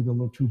honest, maybe a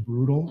little too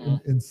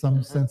brutal in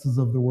some senses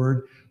of the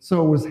word.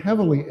 So it was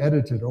heavily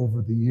edited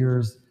over the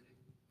years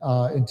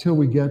until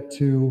we get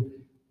to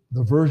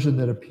the version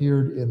that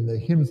appeared in the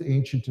Hymns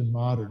Ancient and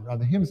Modern. Now,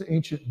 the Hymns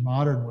Ancient and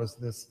Modern was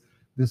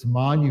this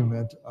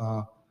monument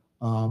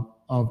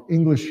of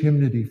English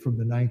hymnody from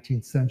the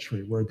 19th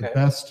century, where the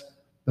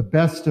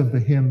best of the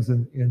hymns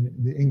in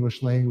the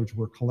English language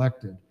were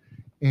collected.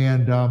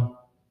 And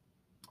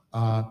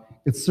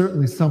it's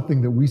certainly something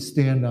that we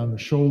stand on the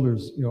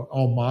shoulders,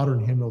 all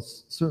modern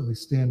hymnals certainly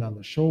stand on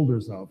the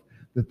shoulders of,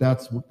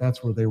 that's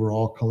where they were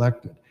all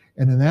collected.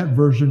 And in that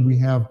version, we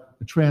have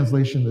a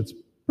translation that's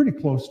pretty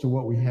close to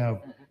what we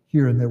have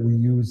here and that we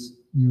use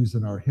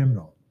in our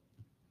hymnal.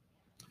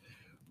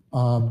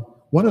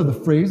 One of the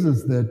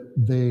phrases that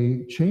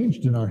they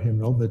changed in our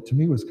hymnal that to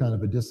me was kind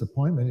of a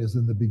disappointment is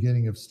in the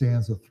beginning of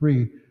stanza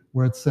 3,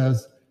 where it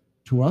says,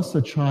 "To us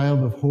a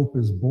child of hope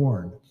is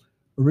born."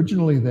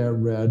 Originally that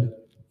read,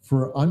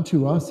 "For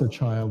unto us a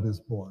child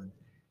is born."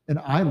 And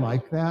I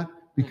like that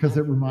because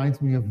it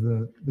reminds me of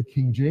the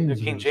King James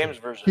version. The King James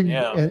version,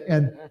 yeah.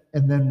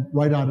 And then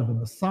right out of the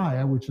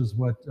Messiah, which is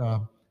what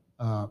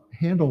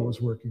Handel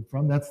was working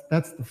from, that's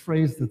the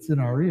phrase that's in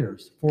our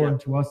ears. "For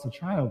unto us a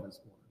child is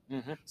born."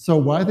 So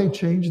why they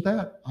changed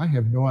that, I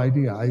have no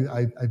idea.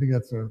 I think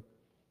that's an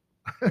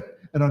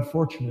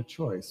unfortunate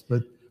choice,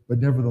 but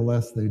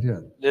nevertheless they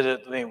did. Did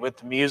it, with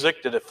the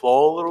music, did it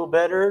flow a little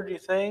better, do you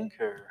think?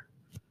 Or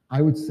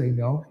I would say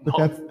no,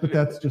 but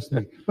that's just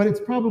me. But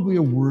it's probably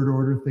a word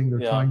order thing.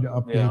 They're trying to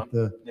update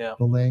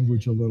the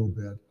language a little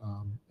bit,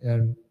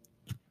 and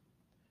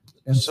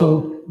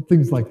so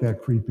things like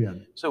that creep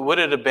in. So would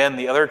it have been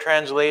the other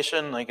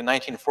translation, like in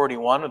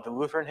 1941 with the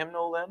Lutheran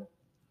hymnal then?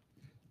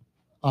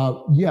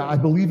 Yeah, I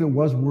believe it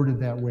was worded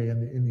that way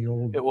in the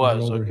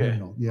older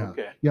hymnal. Yeah,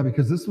 yeah,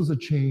 because this was a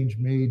change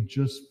made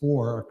just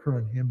for our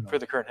current hymnal. For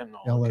the current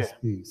hymnal,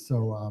 LSB.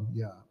 So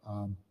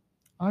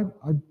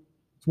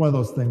it's one of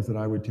those things that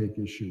I would take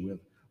issue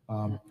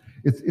with.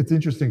 It's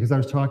interesting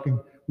because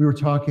we were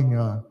talking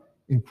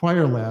in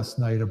choir last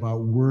night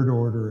about word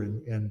order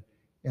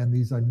and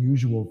these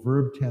unusual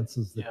verb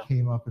tenses that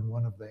came up in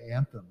one of the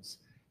anthems,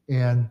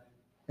 and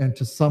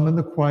to some in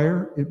the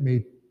choir it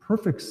made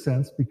perfect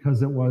sense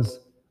because it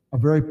was a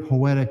very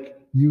poetic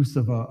use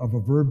of a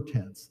verb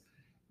tense.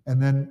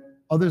 And then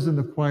others in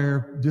the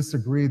choir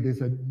disagreed. They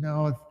said,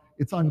 no,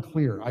 it's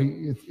unclear.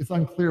 It's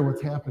unclear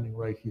what's happening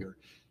right here.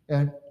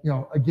 And,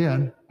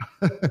 again,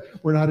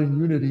 we're not in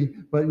unity,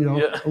 but,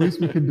 at least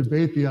we can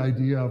debate the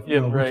idea of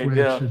which way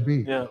it should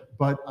be. Yeah.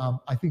 But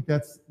I think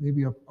that's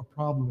maybe a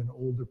problem in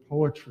older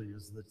poetry,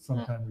 is that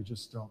sometimes we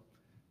just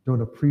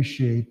don't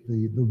appreciate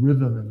the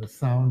rhythm and the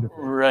sound of it.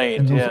 Right.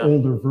 And those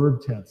older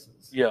verb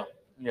tenses. Yeah.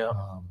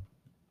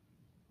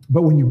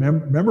 But when you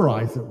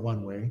memorize it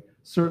one way,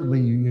 certainly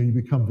you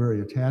become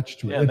very attached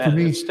to it. Yeah, and for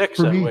me, it sticks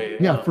that way.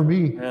 Yeah, for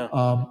me,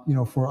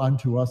 for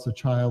unto us a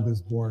child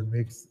is born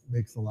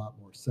makes a lot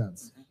more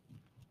sense.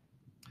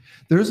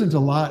 There isn't a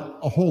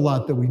whole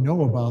lot that we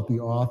know about the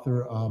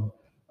author,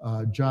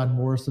 John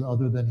Morrison,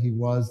 other than he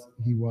was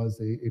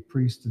a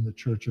priest in the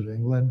Church of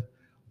England.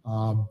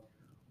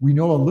 We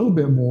know a little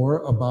bit more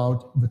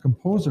about the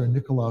composer,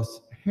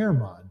 Nikolaus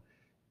Hermann.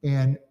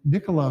 And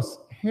Nikolaus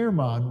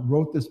Hermann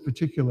wrote this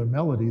particular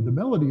melody. The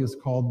melody is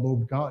called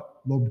Lob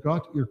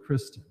Gott, ihr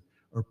Christen,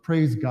 or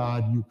Praise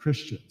God, you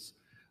Christians.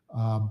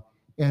 And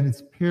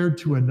it's paired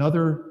to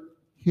another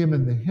hymn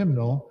in the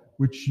hymnal,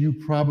 which you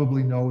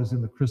probably know is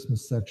in the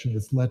Christmas section.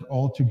 It's Let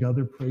All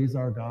Together Praise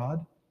Our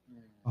God.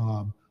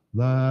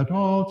 Let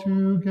all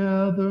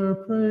together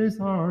praise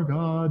our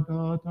God.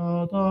 Da,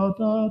 da, da,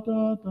 da,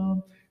 da, da.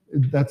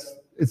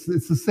 It's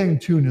the same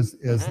tune as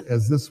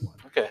this one.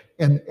 Okay.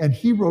 And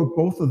he wrote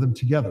both of them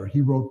together.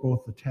 He wrote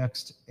both the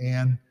text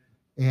and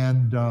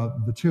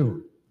the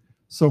tune.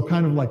 So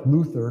kind of like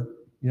Luther,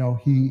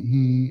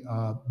 he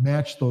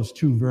matched those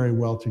two very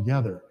well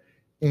together.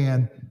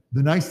 And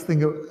the nice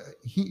thing,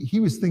 he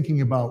was thinking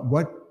about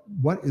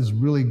what is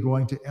really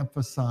going to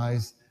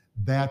emphasize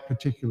that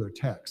particular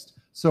text.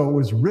 So it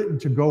was written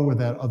to go with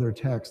that other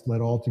text,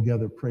 let all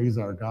together praise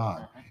our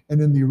God.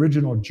 And in the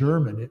original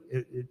German,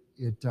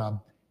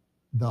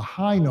 the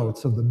high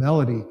notes of the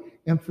melody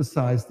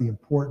emphasize the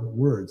important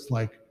words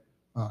like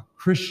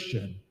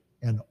Christian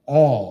and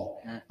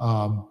all.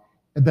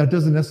 And that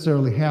doesn't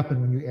necessarily happen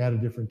when you add a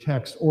different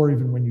text or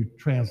even when you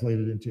translate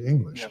it into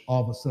English. Yep.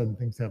 All of a sudden,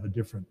 things have a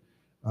different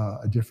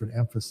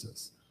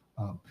emphasis.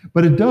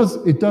 But it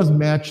does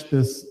match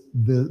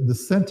the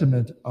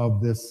sentiment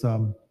of this,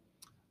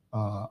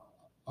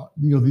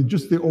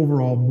 just the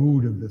overall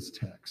mood of this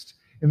text.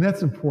 And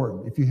that's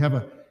important. If you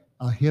have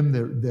a hymn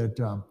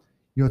that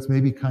it's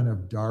maybe kind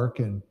of dark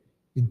and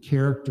in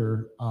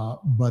character,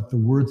 but the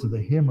words of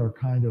the hymn are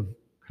kind of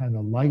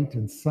light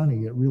and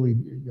sunny,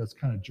 it's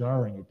kind of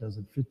jarring. It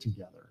doesn't fit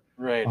together.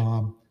 Right.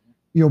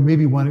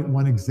 Maybe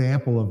one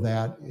example of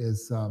that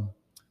is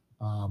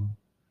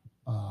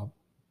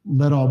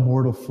let all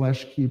mortal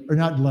flesh keep, or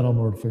not let all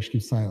mortal flesh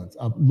keep silence.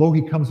 Lo,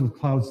 he comes with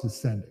clouds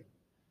descending.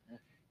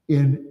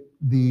 In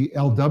the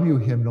LW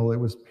hymnal, it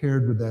was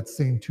paired with that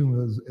same tune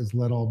as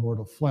let all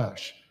mortal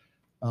flesh.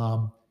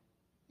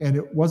 And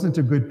it wasn't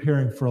a good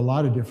pairing for a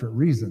lot of different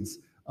reasons.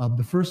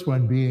 The first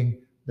one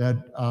being that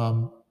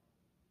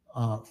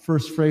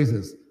first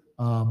phrases,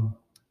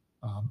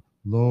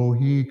 lo,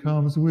 he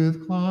comes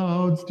with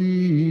clouds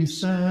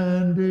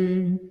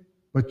descending,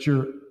 but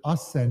you're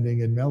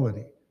ascending in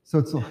melody. So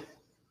it's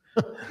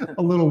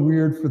a little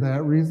weird for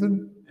that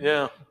reason.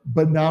 Yeah.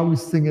 But now we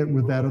sing it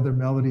with that other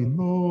melody.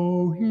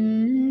 Lo,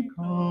 he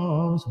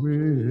comes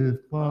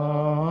with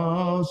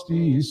clouds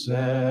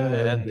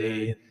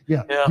descending.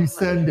 Yeah.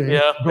 Descending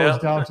goes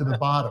down to the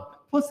bottom.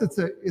 Plus, I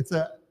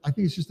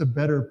think it's just a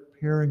better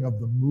pairing of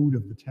the mood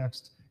of the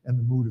text and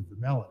the mood of the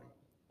melody.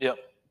 Yep.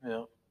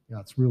 Yeah. Yeah,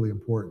 it's really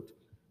important.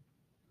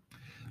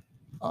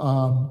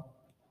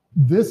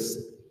 This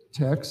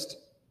text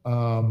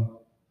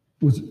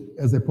was,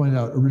 as I pointed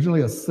out,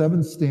 originally a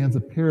 7-stanza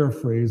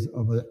paraphrase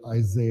of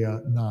Isaiah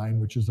 9,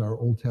 which is our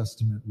Old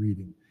Testament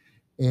reading.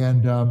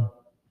 And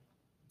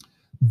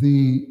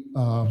the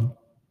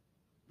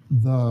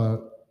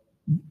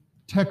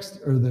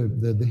text, or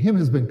the hymn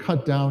has been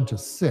cut down to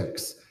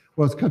 6.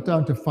 Well, it's cut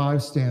down to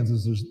 5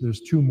 stanzas. There's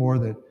 2 more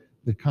that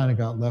kind of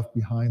got left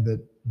behind that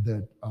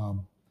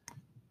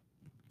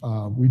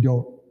we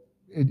don't.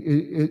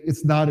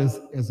 It's not as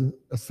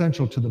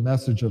essential to the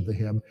message of the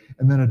hymn.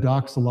 And then a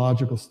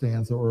doxological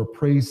stanza or a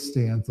praise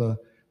stanza,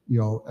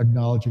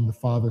 acknowledging the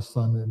Father,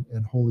 Son,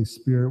 and Holy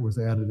Spirit was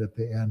added at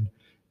the end.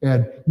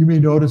 And you may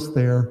notice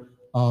there's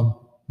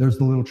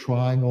the little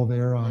triangle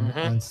there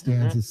on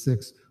stanza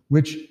 6,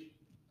 which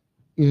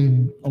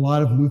in a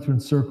lot of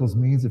Lutheran circles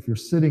means if you're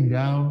sitting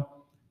down,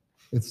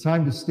 it's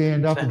time to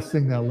stand up and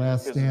sing that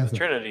last stanza. The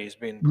Trinity is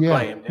being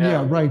proclaimed.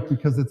 Yeah, right,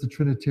 because it's a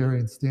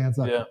Trinitarian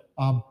stanza.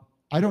 Yeah.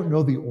 I don't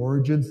know the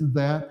origins of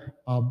that,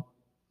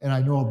 and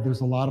I know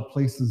there's a lot of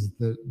places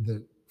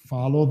that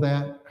follow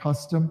that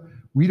custom.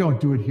 We don't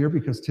do it here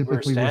because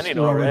typically we're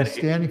already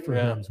standing for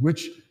hymns,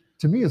 which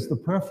to me is the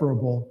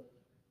preferable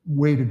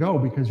way to go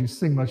because you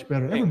sing much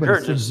better.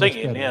 Everybody sings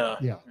singing, much better.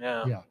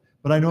 Yeah.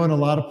 But I know in a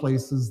lot of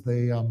places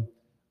they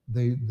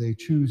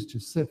choose to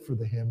sit for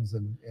the hymns,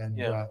 and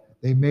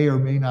they may or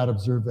may not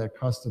observe that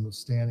custom of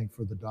standing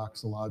for the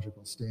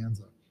doxological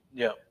stanza.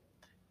 Yeah.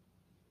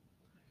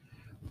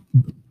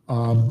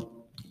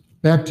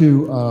 Back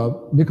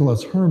to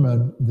Nicholas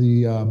Herman,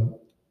 the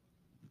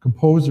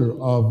composer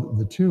of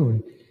the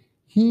tune.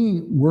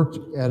 He worked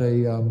at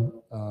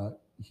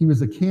he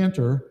was a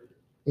cantor,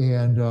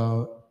 and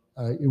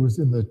it was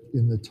in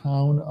the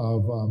town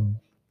of.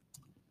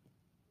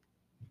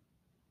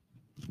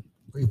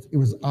 It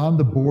was on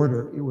the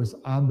border. It was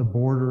on the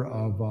border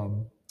of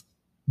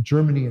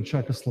Germany and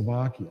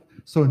Czechoslovakia.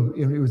 So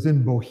it was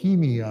in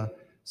Bohemia.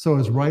 So it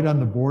was right on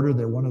the border.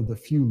 They're one of the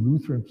few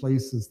Lutheran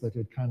places that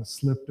had kind of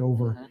slipped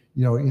over,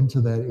 into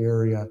that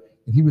area.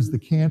 And he was the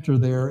cantor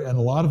there. And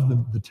a lot of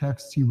the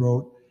texts he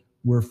wrote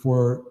were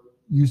for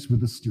use with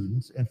the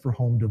students and for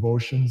home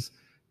devotions.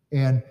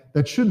 And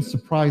that shouldn't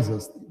surprise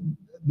us.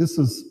 This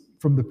is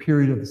from the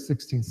period of the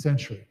 16th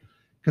century,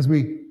 because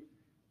we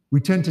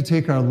tend to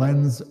take our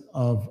lens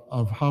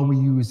of how we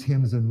use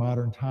hymns in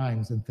modern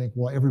times and think,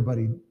 well,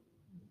 everybody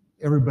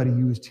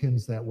used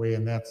hymns that way,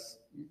 and that's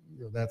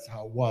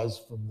how it was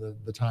from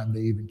the time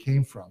they even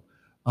came from.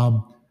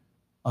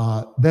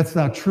 That's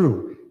not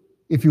true.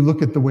 If you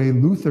look at the way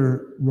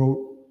Luther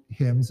wrote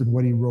hymns and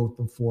what he wrote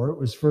them for, it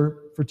was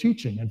for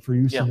teaching and for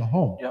use in the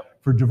home,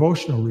 for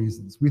devotional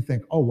reasons. We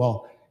think, oh,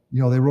 well,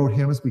 they wrote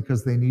hymns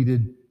because they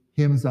needed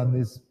hymns on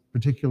this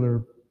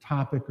particular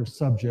topic or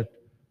subject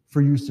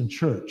for use in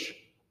church.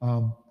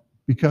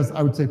 Because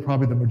I would say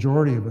probably the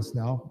majority of us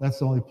now, that's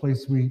the only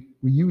place we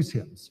use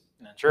hymns.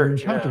 In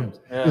church, encounter hymns,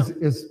 yeah.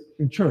 is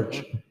in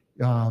church,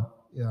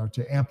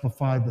 to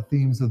amplify the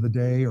themes of the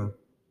day, or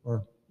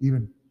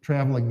even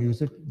traveling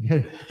music,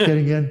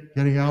 getting in,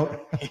 getting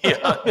out.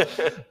 Yeah.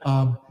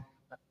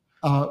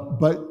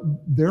 But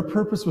their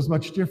purpose was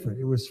much different.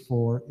 It was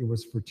for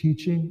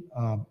teaching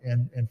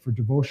and for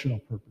devotional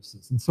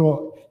purposes. And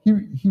so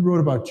he wrote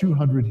about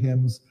 200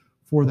 hymns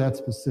for that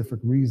specific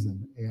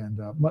reason, and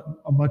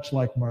much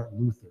like Martin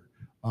Luther.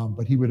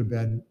 But he would have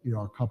been,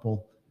 a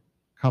couple,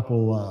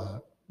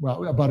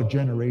 about a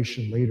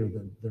generation later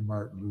than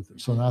Martin Luther,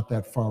 so not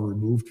that far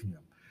removed from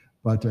him.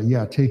 But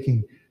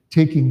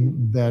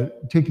taking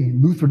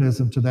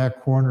Lutheranism to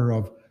that corner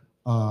of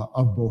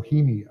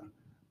Bohemia,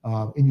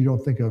 and you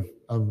don't think of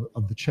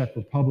the Czech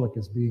Republic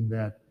as being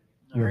that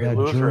that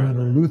Lutheran. German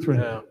or Lutheran,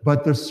 Yeah.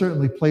 but there's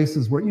certainly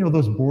places where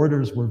those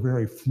borders were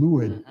very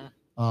fluid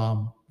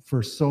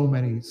for so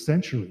many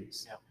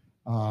centuries. Yeah.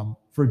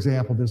 For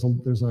example, there's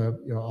a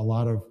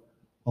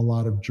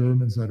lot of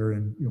Germans that are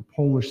in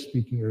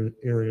Polish-speaking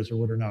areas, or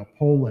what are now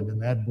Poland,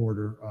 and that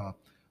border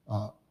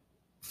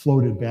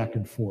floated back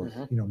and forth,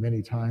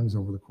 many times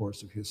over the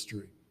course of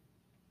history.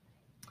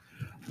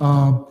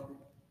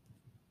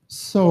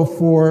 So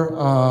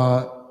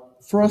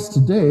for us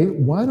today,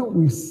 why don't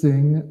we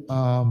sing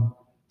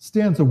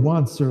stanza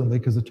 1, certainly,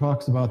 because it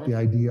talks about the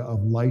idea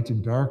of light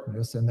and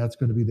darkness, and that's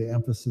going to be the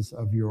emphasis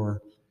of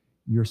your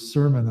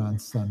sermon on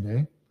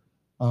Sunday.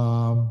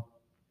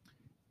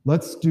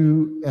 Let's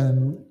do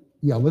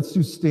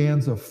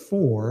stanza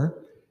 4,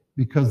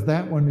 because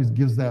that one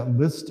gives that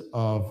list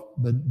of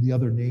the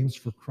other names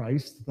for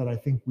Christ that I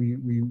think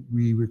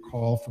we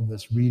recall from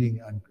this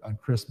reading on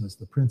Christmas: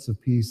 the Prince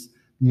of Peace,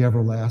 the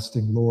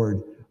Everlasting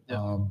Lord.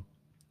 Yeah.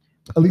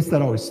 At least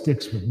that always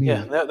sticks with me.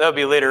 Yeah, that'll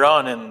be later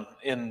on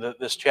in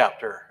this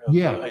chapter of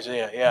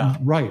Isaiah. Yeah.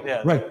 Right.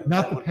 Yeah. Right.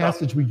 Not the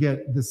passage we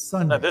get this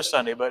Sunday. Not this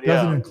Sunday, but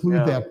doesn't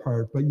include that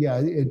part. But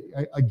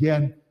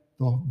again,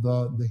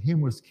 the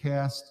hymn was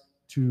cast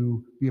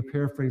to be a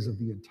paraphrase of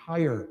the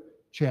entire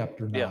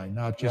chapter 9,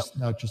 not just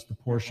the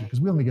portion, because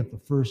we only get the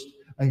first.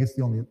 I think it's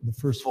the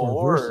first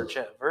four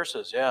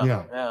verses.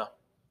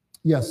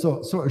 Yeah.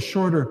 So a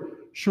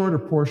shorter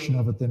portion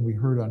of it than we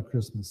heard on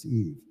Christmas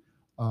Eve.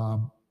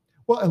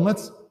 And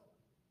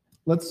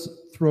let's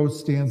throw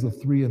stanza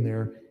 3 in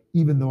there,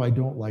 even though I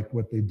don't like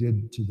what they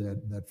did to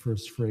that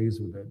first phrase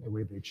with the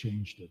way they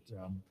changed it.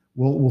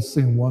 We'll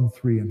sing 1,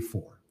 3, and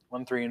 4.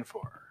 1, 3, and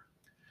 4.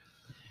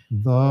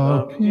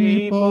 The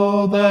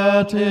people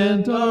that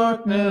in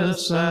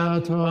darkness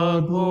at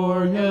a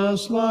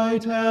glorious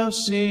light have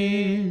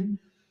seen,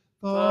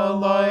 the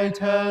light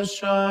has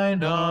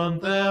shined on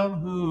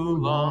them who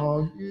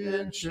long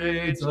in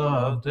shades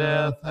of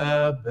death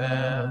have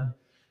been.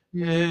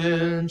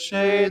 In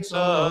shades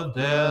of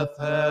death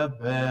have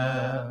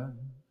been.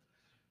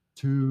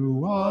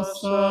 To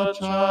us a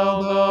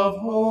child of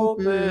hope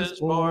is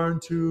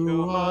born,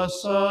 to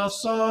us a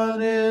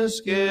son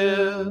is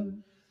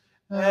given,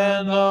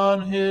 and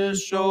on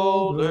his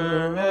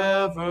shoulder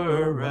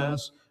ever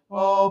rests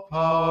all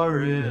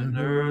power in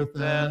earth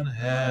and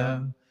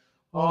heaven,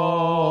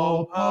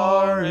 all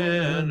power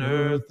in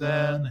earth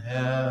and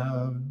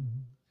heaven.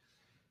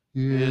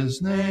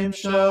 His name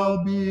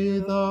shall be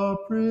the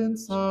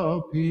Prince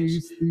of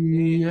Peace,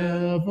 the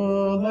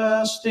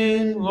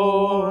everlasting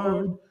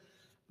Lord,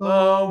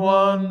 the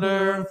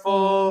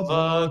Wonderful,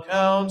 the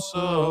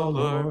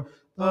Counselor,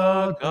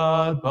 the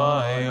God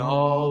by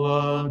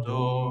all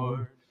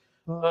adored,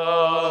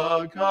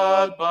 the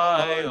God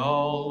by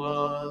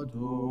all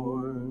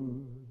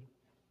adored.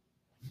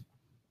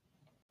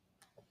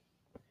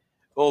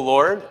 O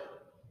Lord,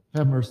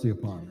 have mercy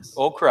upon us.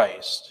 O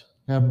Christ,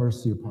 have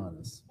mercy upon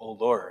us. O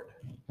Lord,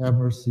 have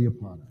mercy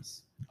upon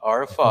us.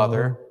 Our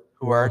Father,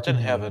 who art in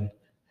heaven,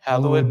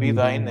 hallowed be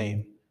thy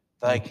name.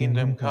 Thy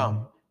kingdom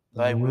come,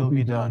 thy will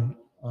be done,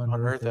 on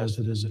earth as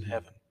it is in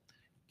heaven.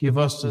 Give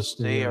us this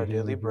day our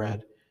daily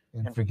bread,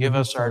 and forgive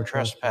us our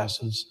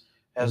trespasses,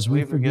 as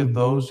we forgive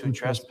those who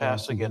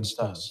trespass against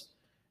us.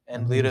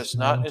 And lead us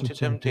not into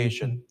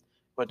temptation,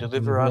 but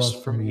deliver us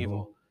from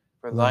evil.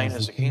 For thine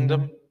is the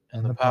kingdom,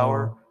 and the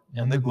power,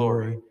 and the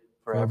glory,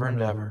 forever and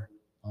ever.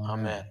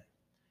 Amen.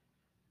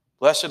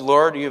 Blessed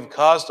Lord, you have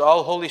caused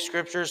all holy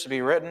scriptures to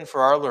be written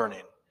for our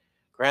learning.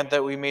 Grant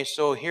that we may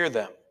so hear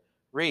them,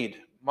 read,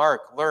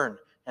 mark, learn,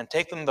 and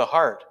take them to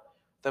heart,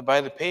 that by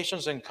the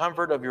patience and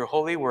comfort of your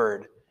holy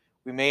word,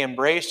 we may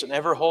embrace and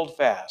ever hold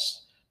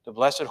fast the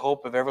blessed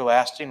hope of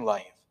everlasting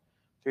life.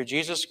 Through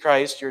Jesus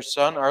Christ, your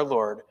Son, our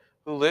Lord,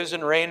 who lives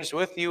and reigns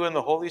with you in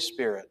the Holy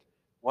Spirit,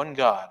 one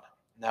God,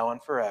 now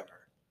and forever.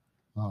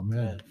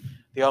 Amen.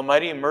 The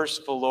Almighty and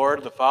merciful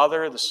Lord, the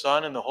Father, the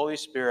Son, and the Holy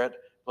Spirit,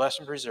 bless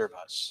and preserve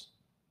us.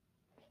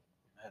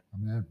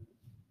 Amen.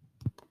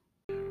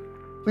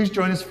 Please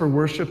join us for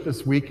worship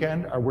this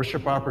weekend. Our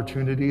worship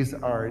opportunities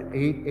are at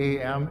 8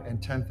 a.m.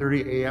 and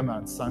 10:30 a.m.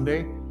 on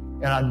Sunday,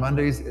 and on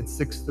Mondays at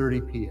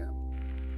 6:30 p.m.